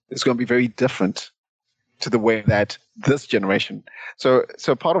is going to be very different to the way that this generation. So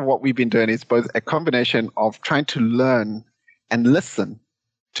part of what we've been doing is both a combination of trying to learn and listen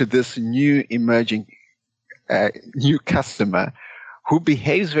to this new emerging new customer who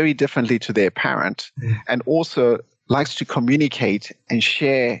behaves very differently to their parent and also likes to communicate and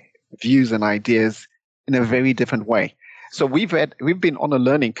share views and ideas in a very different way. So we've been on a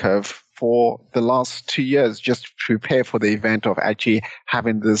learning curve for the last 2 years just to prepare for the event of actually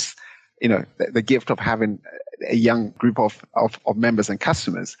having this, the gift of having a young group of members and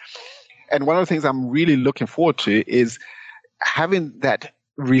customers. And one of the things I'm really looking forward to is having that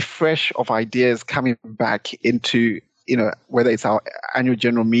refresh of ideas coming back into, whether it's our annual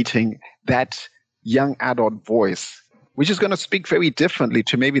general meeting, that young adult voice, which is going to speak very differently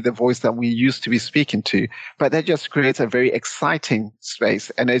to maybe the voice that we used to be speaking to. But that just creates a very exciting space.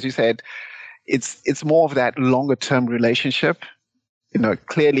 And as you said, it's more of that longer term relationship.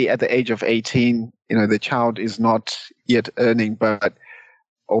 Clearly at the age of 18, the child is not yet earning, but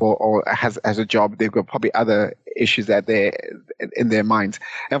or has a job. They've got probably other issues that they're in their minds.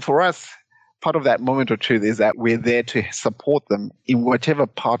 And for us, part of that moment of truth is that we're there to support them in whatever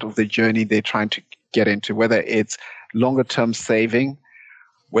part of the journey they're trying to get into, whether it's longer term saving,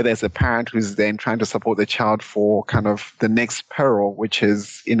 whether it's a parent who's then trying to support the child for kind of the next peril, which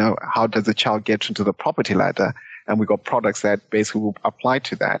is, how does the child get into the property ladder? And we've got products that basically will apply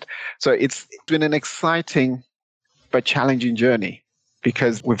to that. So it's been an exciting but challenging journey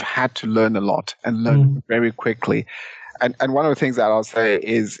because we've had to learn a lot and learn very quickly. And one of the things that I'll say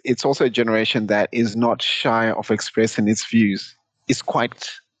is it's also a generation that is not shy of expressing its views. It's quite,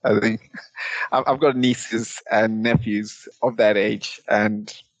 I think, I've got nieces and nephews of that age,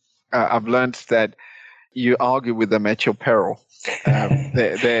 and I've learned that you argue with them at your peril.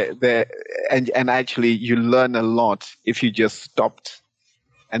 And actually you learn a lot if you just stopped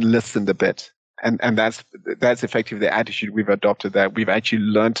and listened a bit. And that's effectively the attitude we've adopted, that we've actually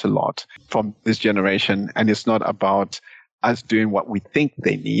learned a lot from this generation. And it's not about us doing what we think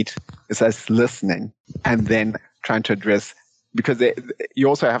they need. It's us listening and then trying to address because you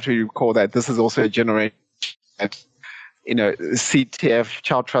also have to recall that this is also a generation that, CTF,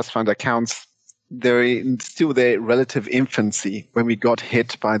 Child Trust Fund accounts, they're in still their relative infancy when we got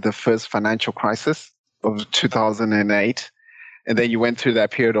hit by the first financial crisis of 2008. And then you went through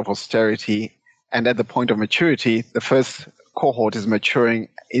that period of austerity. And at the point of maturity, the first cohort is maturing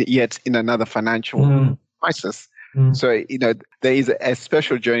yet in another financial crisis. So, there is a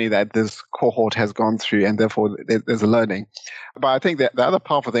special journey that this cohort has gone through, and therefore there's a learning. But I think that the other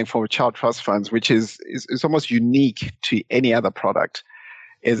powerful thing for child trust funds, which is almost unique to any other product,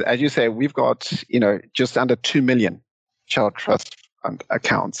 is, as you say, we've got, just under 2 million child trust fund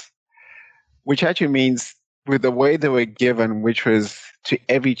accounts, which actually means with the way they were given, which was to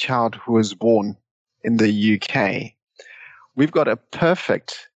every child who was born in the UK, we've got a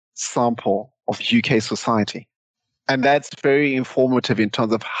perfect sample of UK society. And that's very informative in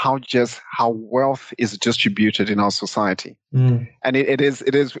terms of how wealth is distributed in our society. And it is,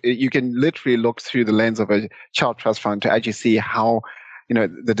 you can literally look through the lens of a child trust fund to actually see how,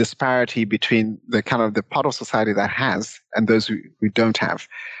 the disparity between the kind of the part of society that has and those who don't have,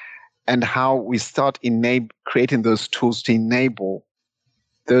 and how we start creating those tools to enable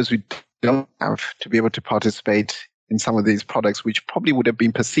those who don't have to be able to participate in some of these products, which probably would have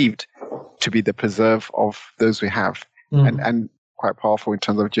been perceived to be the preserve of those who have, and quite powerful in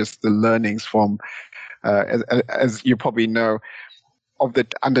terms of just the learnings from, as you probably know, of the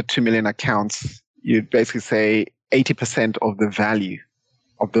under 2 million accounts, you'd basically say 80% of the value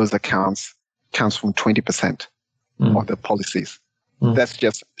of those accounts comes from 20% of the policies. That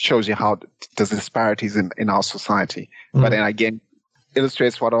just shows you how there's disparities in our society. But then again,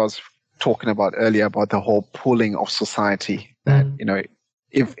 illustrates what I was talking about earlier about the whole pooling of society. That,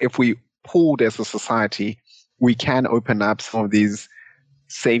 if we pooled as a society, we can open up some of these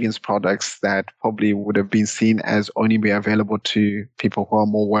savings products that probably would have been seen as only be available to people who are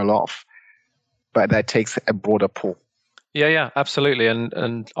more well off. But that takes a broader pool. Yeah, absolutely.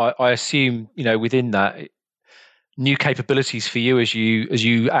 And I assume, within that, new capabilities for you as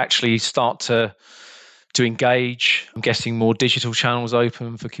you actually start to engage. I'm guessing more digital channels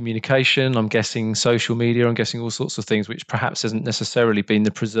open for communication. I'm guessing social media. I'm guessing all sorts of things, which perhaps hasn't necessarily been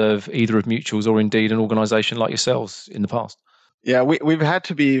the preserve either of mutuals or indeed an organisation like yourselves in the past. Yeah, we've had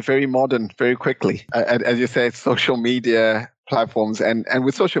to be very modern very quickly. As you say, social media platforms, and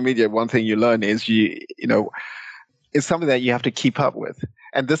with social media, one thing you learn is it's something that you have to keep up with.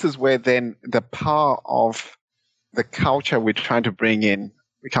 And this is where then the power of the culture we're trying to bring in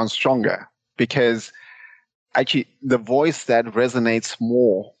becomes stronger, because actually the voice that resonates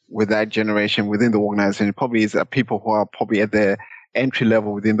more with that generation within the organization probably is people who are probably at the entry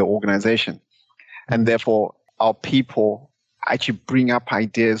level within the organization. And therefore our people actually bring up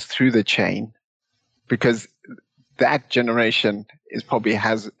ideas through the chain, because that generation is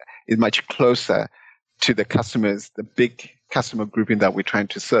much closer to the customers, the big customer grouping that we're trying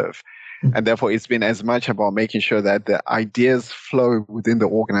to serve. And therefore, it's been as much about making sure that the ideas flow within the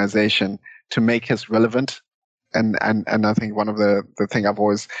organization to make us relevant. And I think one of the thing I've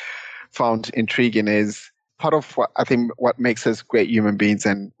always found intriguing is part of what makes us great human beings.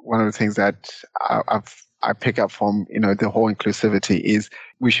 And one of the things that I pick up from, the whole inclusivity is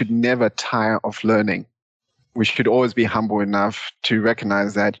we should never tire of learning. We should always be humble enough to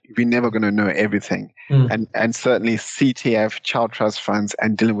recognize that we're never going to know everything. And certainly CTF, child trust funds,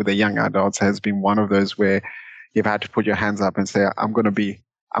 and dealing with the young adults has been one of those where you've had to put your hands up and say, I'm going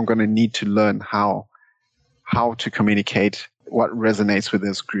to need to learn how to communicate what resonates with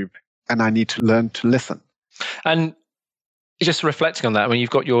this group. And I need to learn to listen. And just reflecting on that, when you've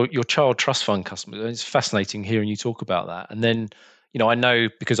got your child trust fund customers, it's fascinating hearing you talk about that. And then, I know,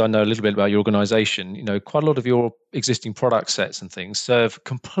 because I know a little bit about your organization, quite a lot of your existing product sets and things serve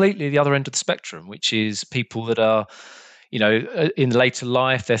completely the other end of the spectrum, which is people that are, in later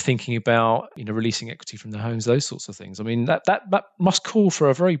life, they're thinking about, releasing equity from their homes, those sorts of things. I mean, that must call for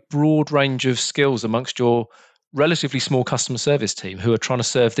a very broad range of skills amongst your relatively small customer service team who are trying to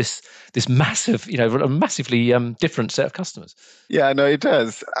serve this massive, a massively different set of customers. Yeah, no, it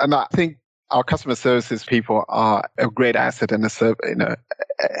does. And I think our customer services people are a great asset and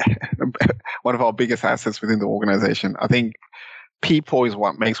one of our biggest assets within the organization. I think people is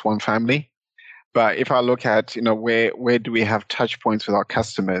what makes one family. But if I look at, where do we have touch points with our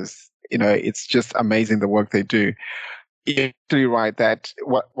customers, it's just amazing the work they do. You're absolutely right that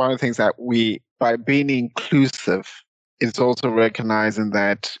one of the things that by being inclusive, it's also recognizing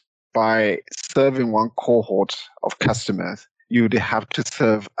that by serving one cohort of customers, you would have to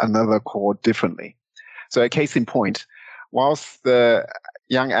serve another cohort differently. So a case in point, whilst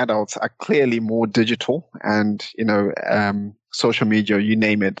young adults are clearly more digital and, social media, you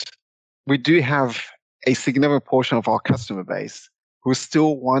name it. We do have a significant portion of our customer base who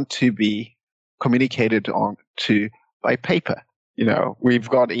still want to be communicated on to by paper. We've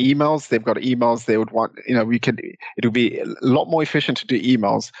got emails, they've got emails, they would want, it would be a lot more efficient to do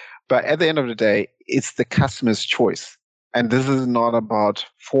emails. But at the end of the day, it's the customer's choice. And this is not about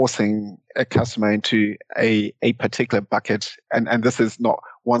forcing a customer into a particular bucket. And this is not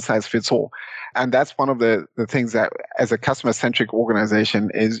one size fits all. And that's one of the things that as a customer-centric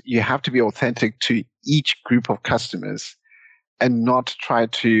organization is you have to be authentic to each group of customers and not try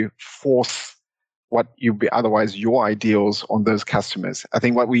to force what you be otherwise your ideals on those customers. I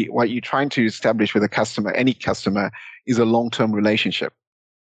think what you're trying to establish with a customer, any customer, is a long-term relationship.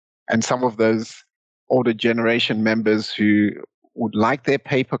 And some of those older generation members who would like their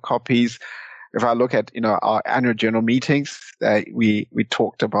paper copies, if I look at our annual general meetings that we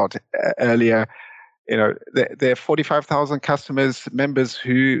talked about earlier, there are 45,000 members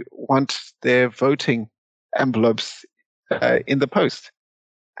who want their voting envelopes in the post,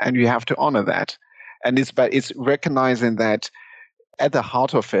 and you have to honor that. And it's recognizing that at the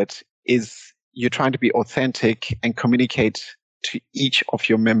heart of it is you're trying to be authentic and communicate to each of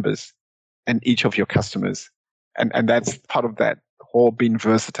your members and each of your customers. And that's part of that whole being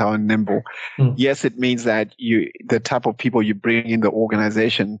versatile and nimble. Mm. Yes, it means that the type of people you bring in the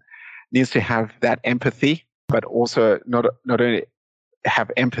organization needs to have that empathy, but also not only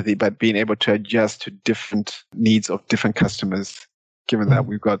have empathy, but being able to adjust to different needs of different customers, given that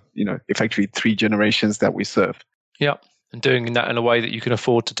we've got, effectively 3 generations that we serve. Yeah. And doing that in a way that you can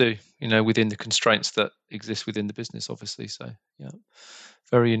afford to do, within the constraints that exist within the business, obviously. So, yeah,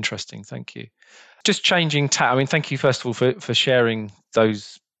 very interesting. Thank you. Just changing tack. Thank you, first of all, for sharing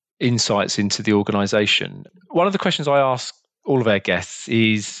those insights into the organization. One of the questions I ask all of our guests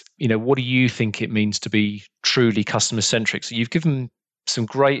is, what do you think it means to be truly customer-centric? So you've given some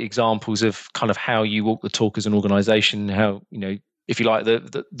great examples of kind of how you walk the talk as an organization, how, if you like,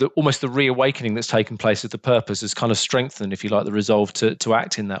 the almost the reawakening that's taken place of the purpose has kind of strengthened, if you like, the resolve to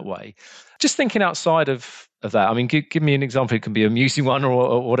act in that way. Just thinking outside of that, give me an example. It can be an amusing one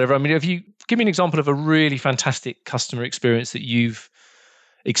or whatever. Give me an example of a really fantastic customer experience that you've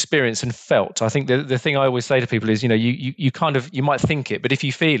experienced and felt. I think the thing I always say to people is, you might think it, but if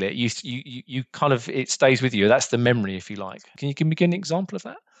you feel it, you kind of, it stays with you. That's the memory, if you like. Can you give me an example of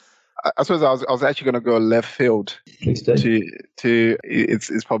that? I suppose I was actually going to go left field to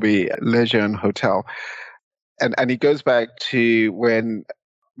it's probably leisure and hotel. And it goes back to when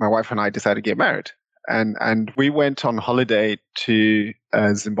my wife and I decided to get married. And we went on holiday to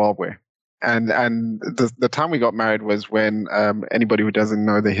Zimbabwe. And the time we got married was when anybody who doesn't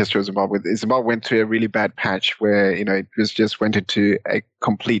know the history of Zimbabwe went through a really bad patch where, it went into a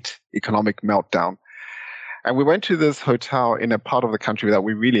complete economic meltdown. And we went to this hotel in a part of the country that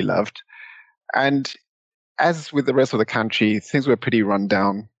we really loved. And as with the rest of the country, things were pretty run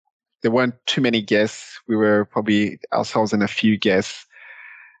down. There weren't too many guests. We were probably ourselves and a few guests.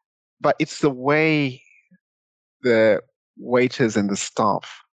 But it's the way the waiters and the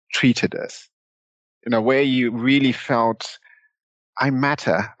staff treated us, where you really felt, I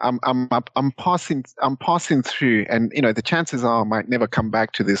matter. I'm passing through, and the chances are I might never come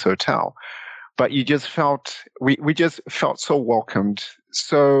back to this hotel. But you just felt, we just felt so welcomed.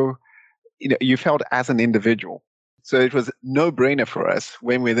 So, you felt as an individual. So it was no brainer for us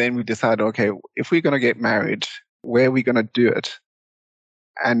when we decided, okay, if we're going to get married, where are we going to do it?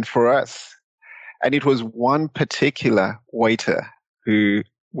 And for us, and it was one particular waiter who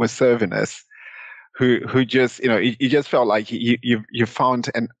was serving us, who just, you just felt like you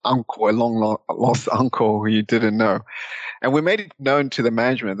found an uncle, a long lost uncle who you didn't know. And we made it known to the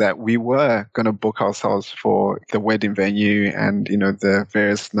management that we were going to book ourselves for the wedding venue and, the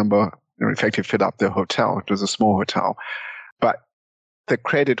various number, effectively fit up the hotel. It was a small hotel. But the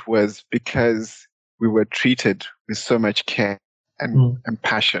credit was because we were treated with so much care and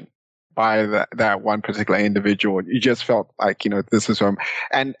passion by that one particular individual. You just felt like, this is home.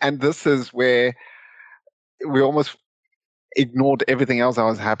 And this is where we almost ignored everything else that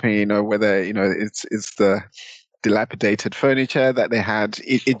was happening, whether, it's the dilapidated furniture that they had.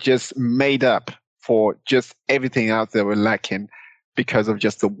 It just made up for just everything else they were lacking because of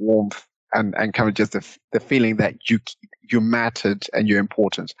just the warmth and kind of just the feeling that you mattered and you're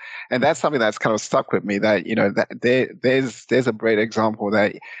important. And that's something that's kind of stuck with me, that, that there's a great example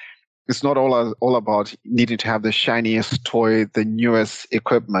that it's not all about needing to have the shiniest toy, the newest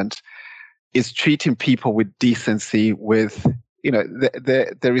equipment. It's treating people with decency, with,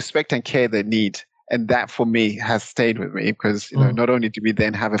 the respect and care they need. And that for me has stayed with me because, not only did we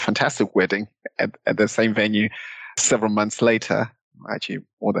then have a fantastic wedding at the same venue several months later, actually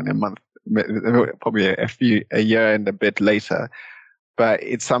more than a month, probably a year and a bit later, but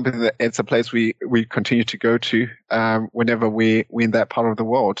it's something that it's a place we continue to go to whenever we're in that part of the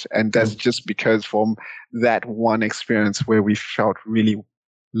world. And that's just because from that one experience where we felt really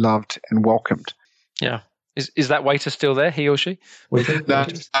loved and welcomed. Yeah. Is that waiter still there, he or she? No,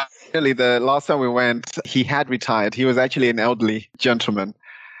 really, the last time we went, he had retired. He was actually an elderly gentleman.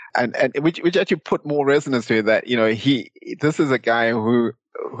 And which actually put more resonance to it that, this is a guy who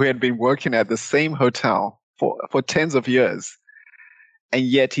had been working at the same hotel for tens of years. And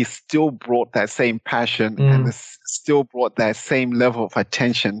yet he still brought that same passion and still brought that same level of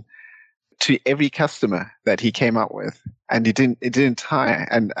attention to every customer that he came up with. And it didn't tire.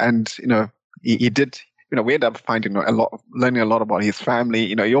 And he did, we ended up learning a lot about his family.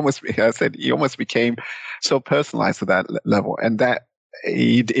 He almost became so personalized to that level. And that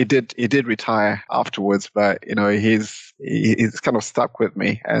he did retire afterwards, but he's kind of stuck with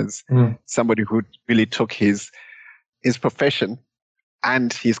me as somebody who really took his profession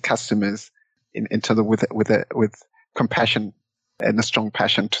and his customers in terms of with compassion and a strong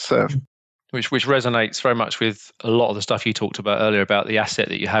passion to serve. Which resonates very much with a lot of the stuff you talked about earlier about the asset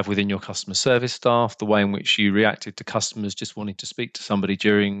that you have within your customer service staff, the way in which you reacted to customers just wanting to speak to somebody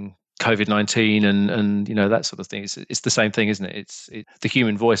during COVID-19 and that sort of thing. It's the same thing, isn't it? It's the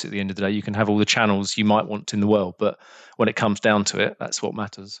human voice at the end of the day. You can have all the channels you might want in the world, but when it comes down to it, that's what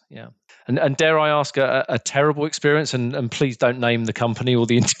matters. Yeah. And dare I ask a terrible experience, and please don't name the company or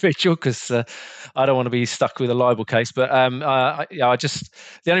the individual because I don't want to be stuck with a libel case. But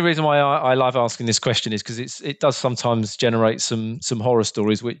the only reason why I love asking this question is because it does sometimes generate some horror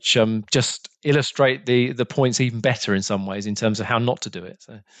stories, which just illustrate the points even better in some ways in terms of how not to do it.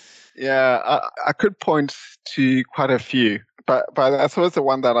 So. Yeah, I could point to quite a few, but I suppose the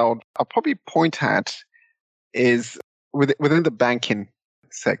one that I'll probably point at is within the banking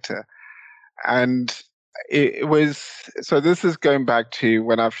sector. And it was, so this is going back to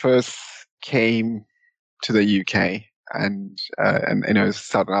when I first came to the UK and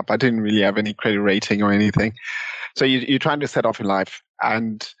started up. I didn't really have any credit rating or anything. So you're trying to set off in life.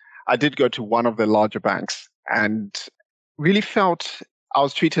 And I did go to one of the larger banks and really felt I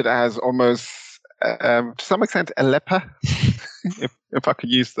was treated as almost, to some extent, a leper, if I could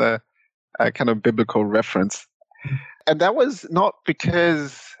use the kind of biblical reference. And that was not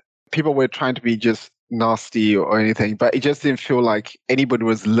because people were trying to be just nasty or anything, but it just didn't feel like anybody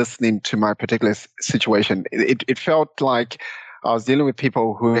was listening to my particular situation. It felt like I was dealing with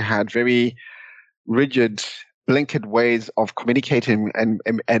people who had very rigid, blinkered ways of communicating and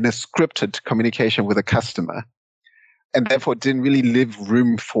a scripted communication with a customer. And therefore didn't really leave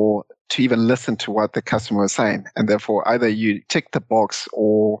room to even listen to what the customer was saying. And therefore either you tick the box,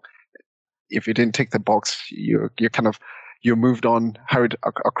 or if you didn't tick the box, you moved on, hurried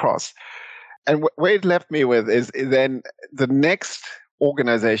across. And where it left me with is then the next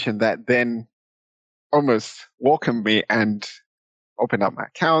organization that then almost welcomed me and opened up my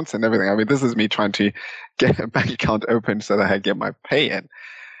accounts and everything. I mean, this is me trying to get a bank account open so that I get my pay in.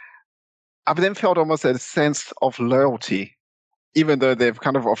 I've then felt almost a sense of loyalty, even though they've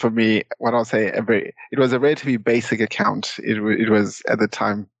kind of offered me what I'll say it was a relatively basic account. It was at the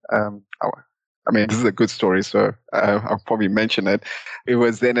time, I mean, this is a good story, so I'll probably mention it. It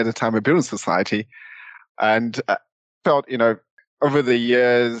was then at the time a building society. And I felt, over the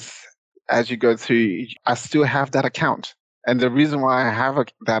years, as you go through, I still have that account. And the reason why I have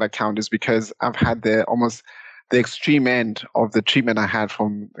that account is because I've had almost the extreme end of the treatment I had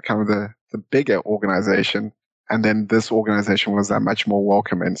from kind of the bigger organization. And then this organization was that much more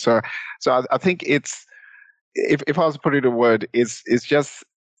welcoming. So I think it's, if I was to put it in a word, it's just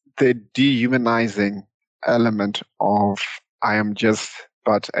the dehumanizing element of I am just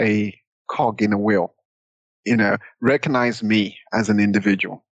but a cog in a wheel. Recognize me as an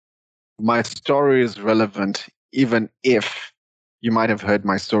individual. My story is relevant even if you might have heard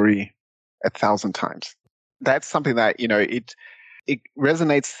my story 1,000 times. That's something that, it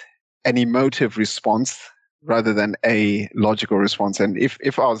resonates an emotive response rather than a logical response. And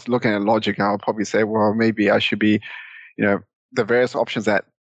if I was looking at logic, I'll probably say, well, maybe I should be, the various options that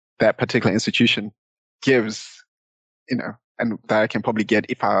particular institution gives, and that I can probably get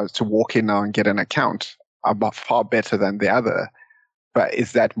if I was to walk in now and get an account are far better than the other. But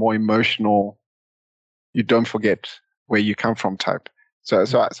is that more emotional? You don't forget where you come from type. So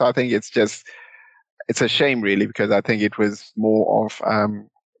I think it's a shame really, because I think it was more of,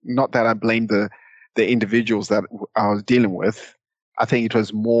 not that I blame the individuals that I was dealing with. I think it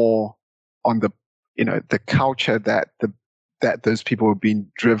was more on the the culture that those people are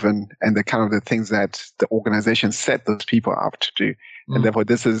being driven, and the kind of the things that the organization set those people up to do. And therefore,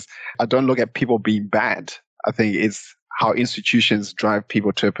 I don't look at people being bad. I think it's how institutions drive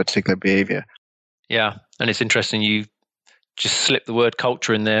people to a particular behavior. Yeah, and it's interesting you just slip the word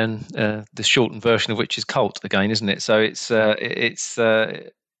culture in there, and the shortened version of which is cult again, isn't it? So it's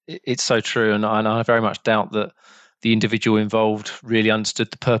so true, and I very much doubt that the individual involved really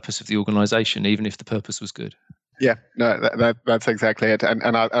understood the purpose of the organisation, even if the purpose was good. Yeah, no, that's exactly it,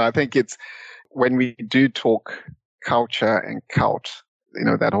 and I think it's when we do talk culture and cult,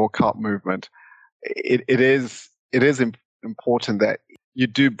 that whole cult movement, it is important that you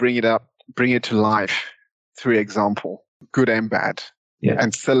do bring it to life through example, good and bad,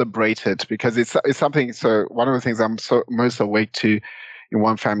 and celebrate it, because it's something. So one of the things I'm most awake to in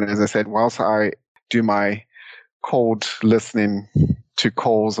one family, as I said, whilst I do my cold listening to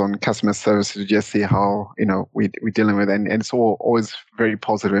calls on customer service to just see how we're dealing with it, and it's always very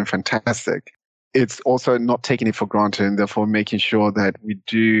positive and fantastic. It's also not taking it for granted, and therefore making sure that we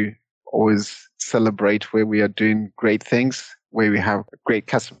do always celebrate where we are doing great things, where we have a great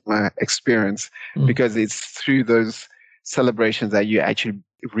customer experience, because it's through those celebrations that you actually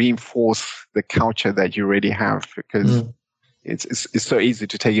reinforce the culture that you already have, because it's so easy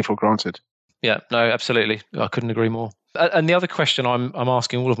to take it for granted. Yeah, no, absolutely. I couldn't agree more. And the other question I'm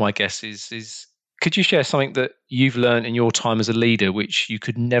asking all of my guests is could you share something that you've learned in your time as a leader which you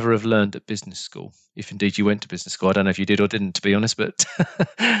could never have learned at business school, if indeed you went to business school? I don't know if you did or didn't, to be honest, but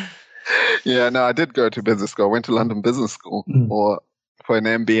Yeah, no, I did go to business school. I went to London Business School for an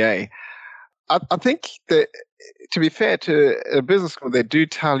MBA. I think that, to be fair to a business school, they do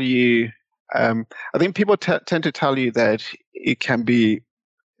tell you, I think people tend to tell you that it can be,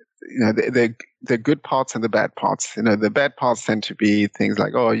 the good parts and the bad parts. The bad parts tend to be things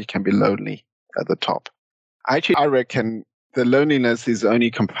like, oh, you can be lonely at the top. Actually, I reckon the loneliness is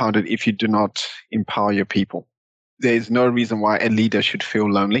only compounded if you do not empower your people. There is no reason why a leader should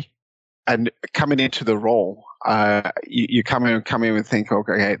feel lonely. And coming into the role, you come in and think,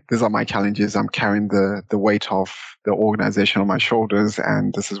 okay, these are my challenges. I'm carrying the weight of the organization on my shoulders,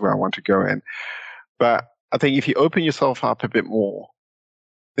 and this is where I want to go in. But I think if you open yourself up a bit more,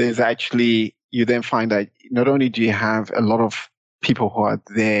 there's actually, you then find that not only do you have a lot of people who are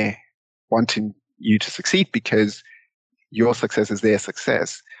there wanting you to succeed because your success is their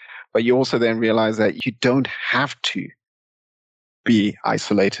success, but you also then realize that you don't have to be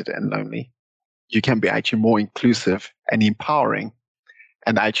isolated and lonely. You can be actually more inclusive and empowering.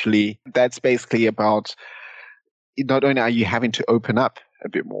 And actually, that's basically about, not only are you having to open up a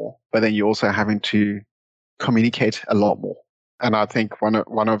bit more, but then you're also having to communicate a lot more. And I think one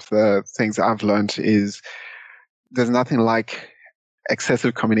of the things I've learned is there's nothing like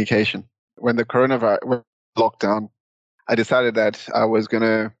excessive communication. When the coronavirus lockdown, I decided that I was going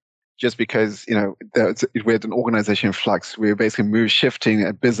to, just because, we had an organization in flux, we were basically shifting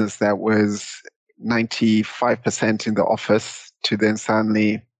a business that was 95% in the office to then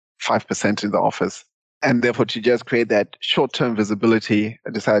suddenly 5% in the office. And therefore, to just create that short-term visibility,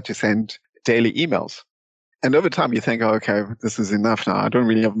 I decided to send daily emails. And over time, you think, oh, okay, this is enough now. I don't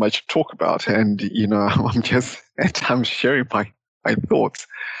really have much to talk about. And, I'm just at times sharing my thoughts.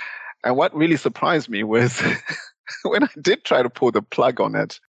 And what really surprised me was when I did try to pull the plug on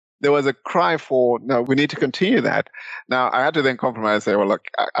it, there was a cry for, no, we need to continue that. Now, I had to then compromise and say, well, look,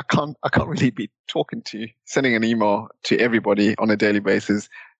 I can't really be sending an email to everybody on a daily basis.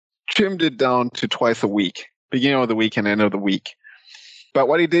 Trimmed it down to twice a week, beginning of the week and end of the week. But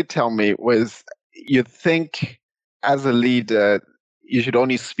what he did tell me was, you think as a leader, you should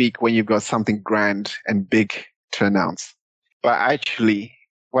only speak when you've got something grand and big to announce. But actually,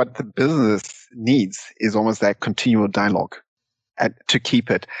 what the business needs is almost that continual dialogue and to keep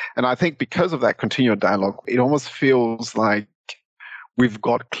it. And I think because of that continual dialogue, it almost feels like we've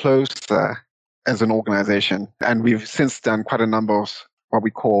got closer as an organization. And we've since done quite a number of what we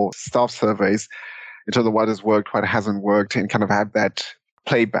call staff surveys in terms of what has worked, what hasn't worked, and kind of have that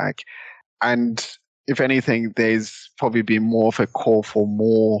playback. And if anything, there's probably been more of a call for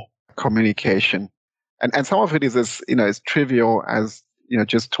more communication. And some of it is as trivial as,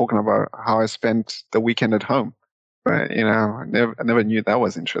 just talking about how I spent the weekend at home. But, I never knew that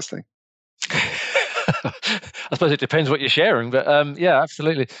was interesting. I suppose it depends what you're sharing, but yeah,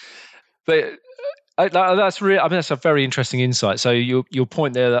 absolutely. But that's really, that's a very interesting insight. So your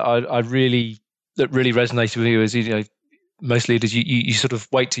point there that really resonated with you is, most leaders, you sort of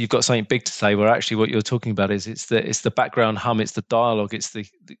wait till you've got something big to say, where actually what you're talking about is it's the background hum, it's the dialogue, it's the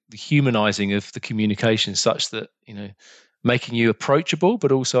humanizing of the communication, such that, making you approachable,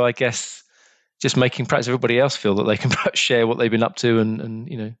 but also, I guess, just making perhaps everybody else feel that they can perhaps share what they've been up to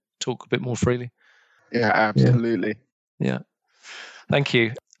and talk a bit more freely. Yeah, absolutely. Yeah. Thank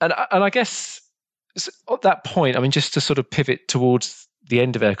you. And I guess at that point, I mean, just to sort of pivot towards the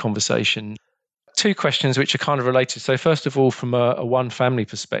end of our conversation, two questions which are kind of related. So first of all, from a one family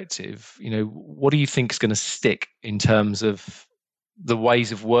perspective, what do you think is going to stick in terms of the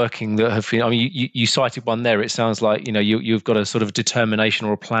ways of working that have been, I mean, you cited one there. It sounds like, you've got a sort of determination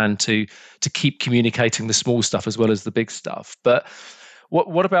or a plan to keep communicating the small stuff as well as the big stuff. But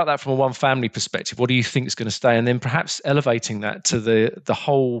what about that from a one family perspective? What do you think is going to stay? And then perhaps elevating that to the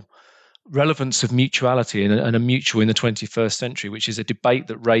whole relevance of mutuality and a mutual in the 21st century, which is a debate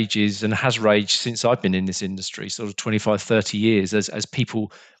that rages and has raged since I've been in this industry, sort of 25, 30 years, as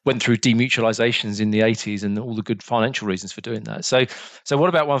people went through demutualizations in the 80s and all the good financial reasons for doing that. So what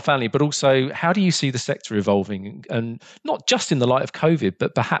about one family? But also, how do you see the sector evolving? And not just in the light of COVID,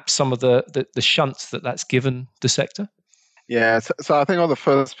 but perhaps some of the shunts that's given the sector? Yeah, so I think on the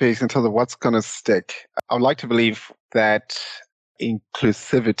first piece, in terms of what's going to stick, I would like to believe that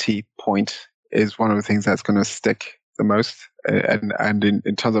inclusivity point is one of the things that's going to stick the most. And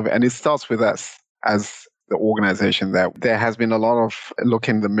in terms of, and it starts with us as the organization, that there has been a lot of look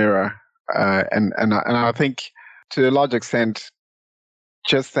in the mirror. And I think to a large extent,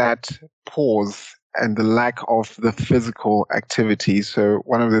 just that pause and the lack of the physical activity. So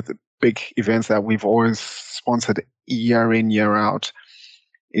one of the big events that we've always sponsored year in, year out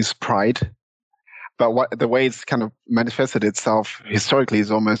is Pride. But the way it's kind of manifested itself historically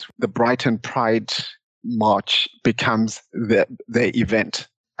is almost the Brighton Pride March becomes the event.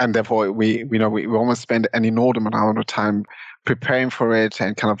 And therefore, we almost spend an inordinate amount of time preparing for it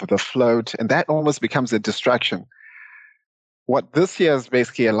and kind of the float. And that almost becomes a distraction. What this year has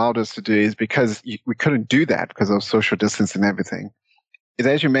basically allowed us to do is, because we couldn't do that because of social distance and everything, it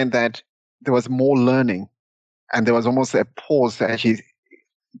actually meant that there was more learning. And there was almost a pause to actually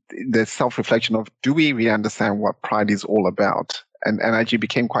the self-reflection of, do we really understand what Pride is all about? And actually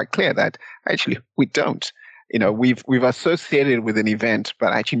became quite clear that actually we don't. We've associated with an event,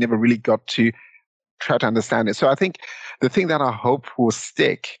 but actually never really got to try to understand it. So I think the thing that I hope will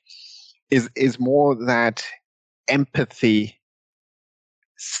stick is more that empathy,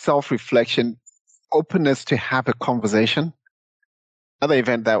 self-reflection, openness to have a conversation. Another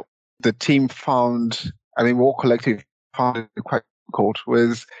event that the team found, I mean, we all collectively found it quite difficult,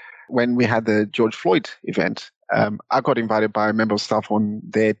 was when we had the George Floyd event. I got invited by a member of staff on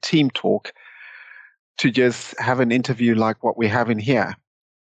their team talk to just have an interview like what we have in here.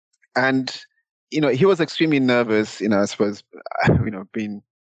 And, he was extremely nervous, I suppose,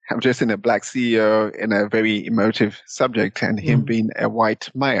 I'm just in a black CEO in a very emotive subject, and him being a white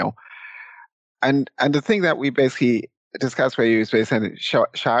male. And the thing that we basically discussed where he was basically saying,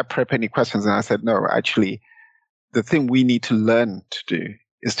 shall I prep any questions? And I said, no, actually, the thing we need to learn to do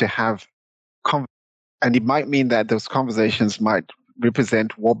is to have and it might mean that those conversations might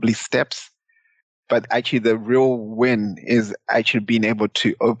represent wobbly steps, but actually the real win is actually being able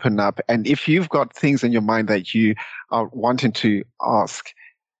to open up. And if you've got things in your mind that you are wanting to ask,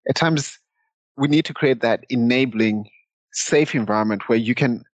 at times we need to create that enabling, safe environment where you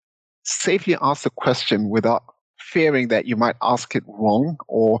can safely ask the question without fearing that you might ask it wrong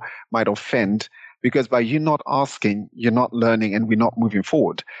or might offend. Because by you not asking, you're not learning, and we're not moving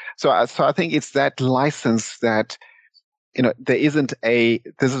forward. So I think it's that license that, there isn't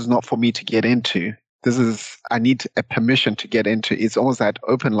this is not for me to get into. I need a permission to get into. It's almost that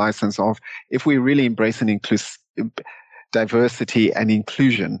open license of, if we really embrace diversity and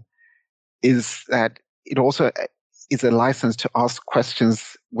inclusion, is that it also is a license to ask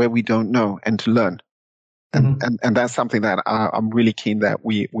questions where we don't know and to learn. And that's something that I'm really keen that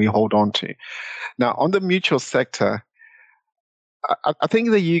we hold on to. Now, on the mutual sector, I think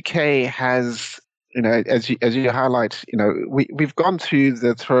the UK has, as you highlight, we've gone through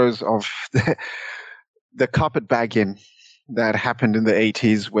the throes of the carpetbagging that happened in the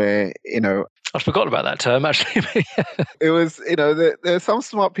 80s, where I'd forgotten about that term, actually. It was, there's some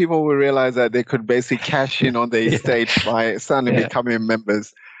smart people who realized that they could basically cash in on the estate by suddenly becoming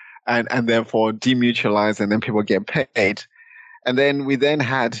members. And therefore demutualize, and then people get paid. And then we then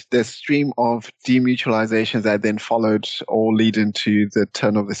had the stream of demutualizations that then followed, all lead into the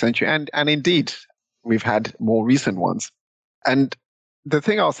turn of the century. And indeed, we've had more recent ones. And the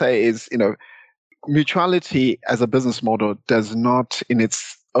thing I'll say is, mutuality as a business model does not in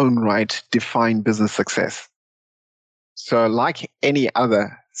its own right define business success. So like any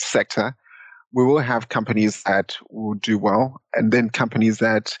other sector, we will have companies that will do well, and then companies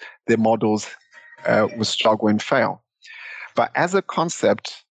that their models will struggle and fail. But as a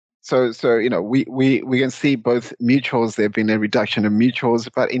concept, So we can see both mutuals. There've been a reduction in mutuals,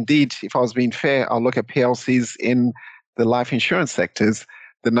 but indeed, if I was being fair, I'll look at PLCs in the life insurance sectors,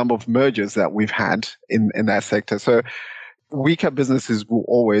 the number of mergers that we've had in that sector. So weaker businesses will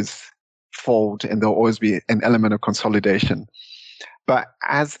always fold, and there'll always be an element of consolidation. But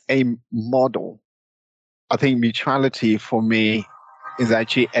as a model, I think mutuality for me is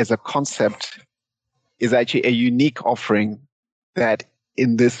actually, as a concept, is actually a unique offering that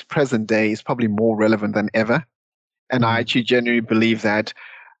in this present day is probably more relevant than ever. And I actually genuinely believe that,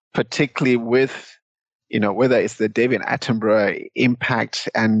 particularly with, whether it's the David Attenborough impact,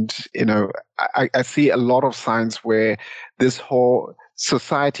 and, I see a lot of signs where this whole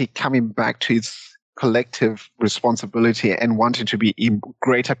society coming back to its collective responsibility and wanting to be in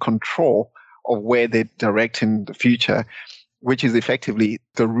greater control of where they direct in the future, which is effectively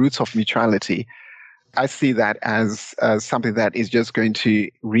the roots of mutuality. I see that as something that is just going to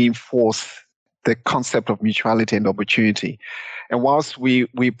reinforce the concept of mutuality and opportunity. And whilst we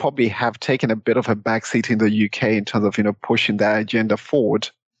probably have taken a bit of a backseat in the UK in terms of, pushing that agenda forward,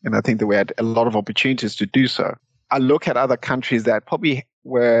 and I think that we had a lot of opportunities to do so, I look at other countries that probably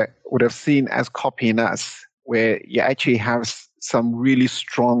would have seen as copying us, where you actually have some really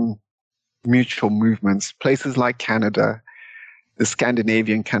strong mutual movements, places like Canada, the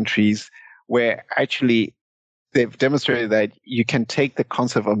Scandinavian countries, where actually they've demonstrated that you can take the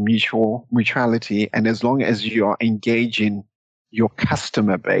concept of mutuality, and as long as you are engaging your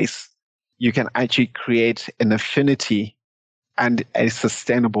customer base, you can actually create an affinity and a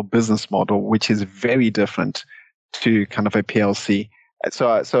sustainable business model, which is very different to kind of a PLC.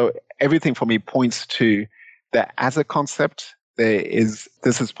 So everything for me points to that as a concept, this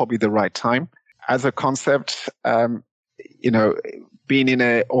is probably the right time. As a concept, being in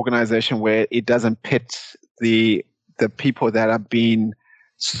an organization where it doesn't pit the people that are being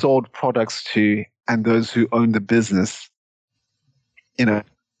sold products to and those who own the business,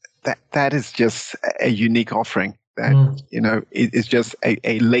 that is just a unique offering that, it is just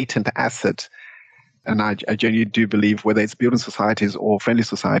a latent asset. And I genuinely do believe, whether it's building societies or friendly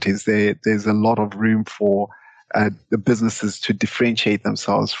societies, there's a lot of room for the businesses to differentiate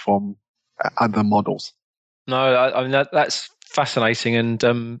themselves from other models. No, I mean, that's fascinating. And,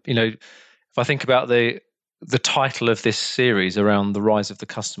 if I think about the title of this series around the rise of the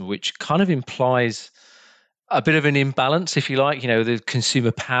customer, which kind of implies a bit of an imbalance, if you like, the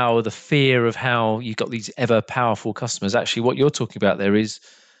consumer power, the fear of how you've got these ever powerful customers. Actually, what you're talking about there is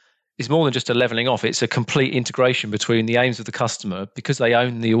more than just a leveling off. It's a complete integration between the aims of the customer, because they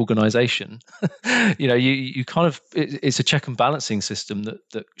own the organization. You kind of, it's a check and balancing system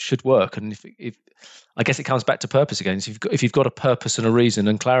that should work. And if I guess it comes back to purpose again. So if you've got a purpose and a reason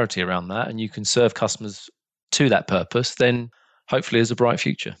and clarity around that, and you can serve customers to that purpose, then hopefully there's a bright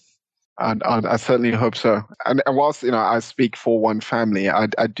future. And I certainly hope so. And whilst I speak for one family, I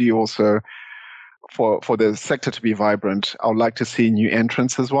do also, for the sector to be vibrant, I would like to see new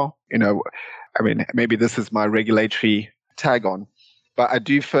entrants as well. Maybe this is my regulatory tag on, but I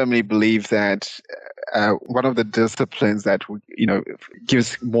do firmly believe that one of the disciplines that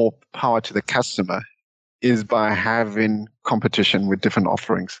gives more power to the customer is by having competition with different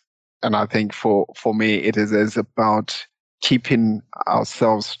offerings. And I think for me, it is about keeping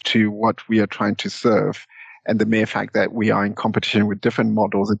ourselves to what we are trying to serve, and the mere fact that we are in competition with different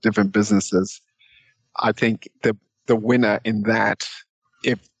models and different businesses. I think the winner in that,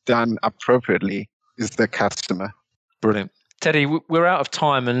 if done appropriately, is the customer. Brilliant. Teddy, we're out of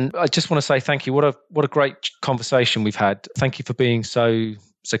time, and I just want to say thank you. What a great conversation we've had. Thank you for being so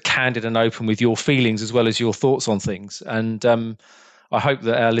candid and open with your feelings as well as your thoughts on things. And I hope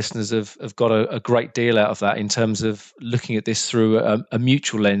that our listeners have got a great deal out of that in terms of looking at this through a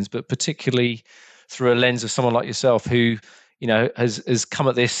mutual lens, but particularly through a lens of someone like yourself who, has come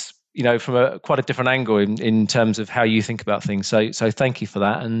at this, from quite a different angle in terms of how you think about things. So thank you for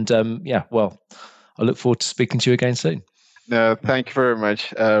that. And I look forward to speaking to you again soon. No, thank you very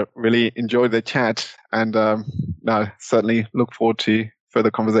much. Really enjoyed the chat, and certainly look forward to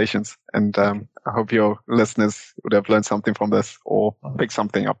further conversations. And I hope your listeners would have learned something from this or picked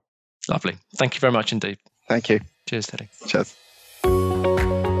something up. Lovely. Thank you very much indeed. Thank you. Cheers, Teddy. Cheers.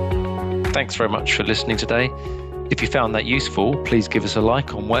 Thanks very much for listening today. If you found that useful, please give us a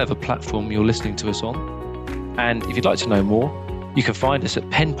like on whatever platform you're listening to us on. And if you'd like to know more, you can find us at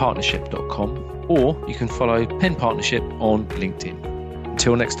penpartnership.com, or you can follow Pen Partnership on LinkedIn.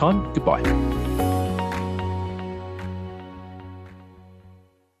 Until next time, goodbye.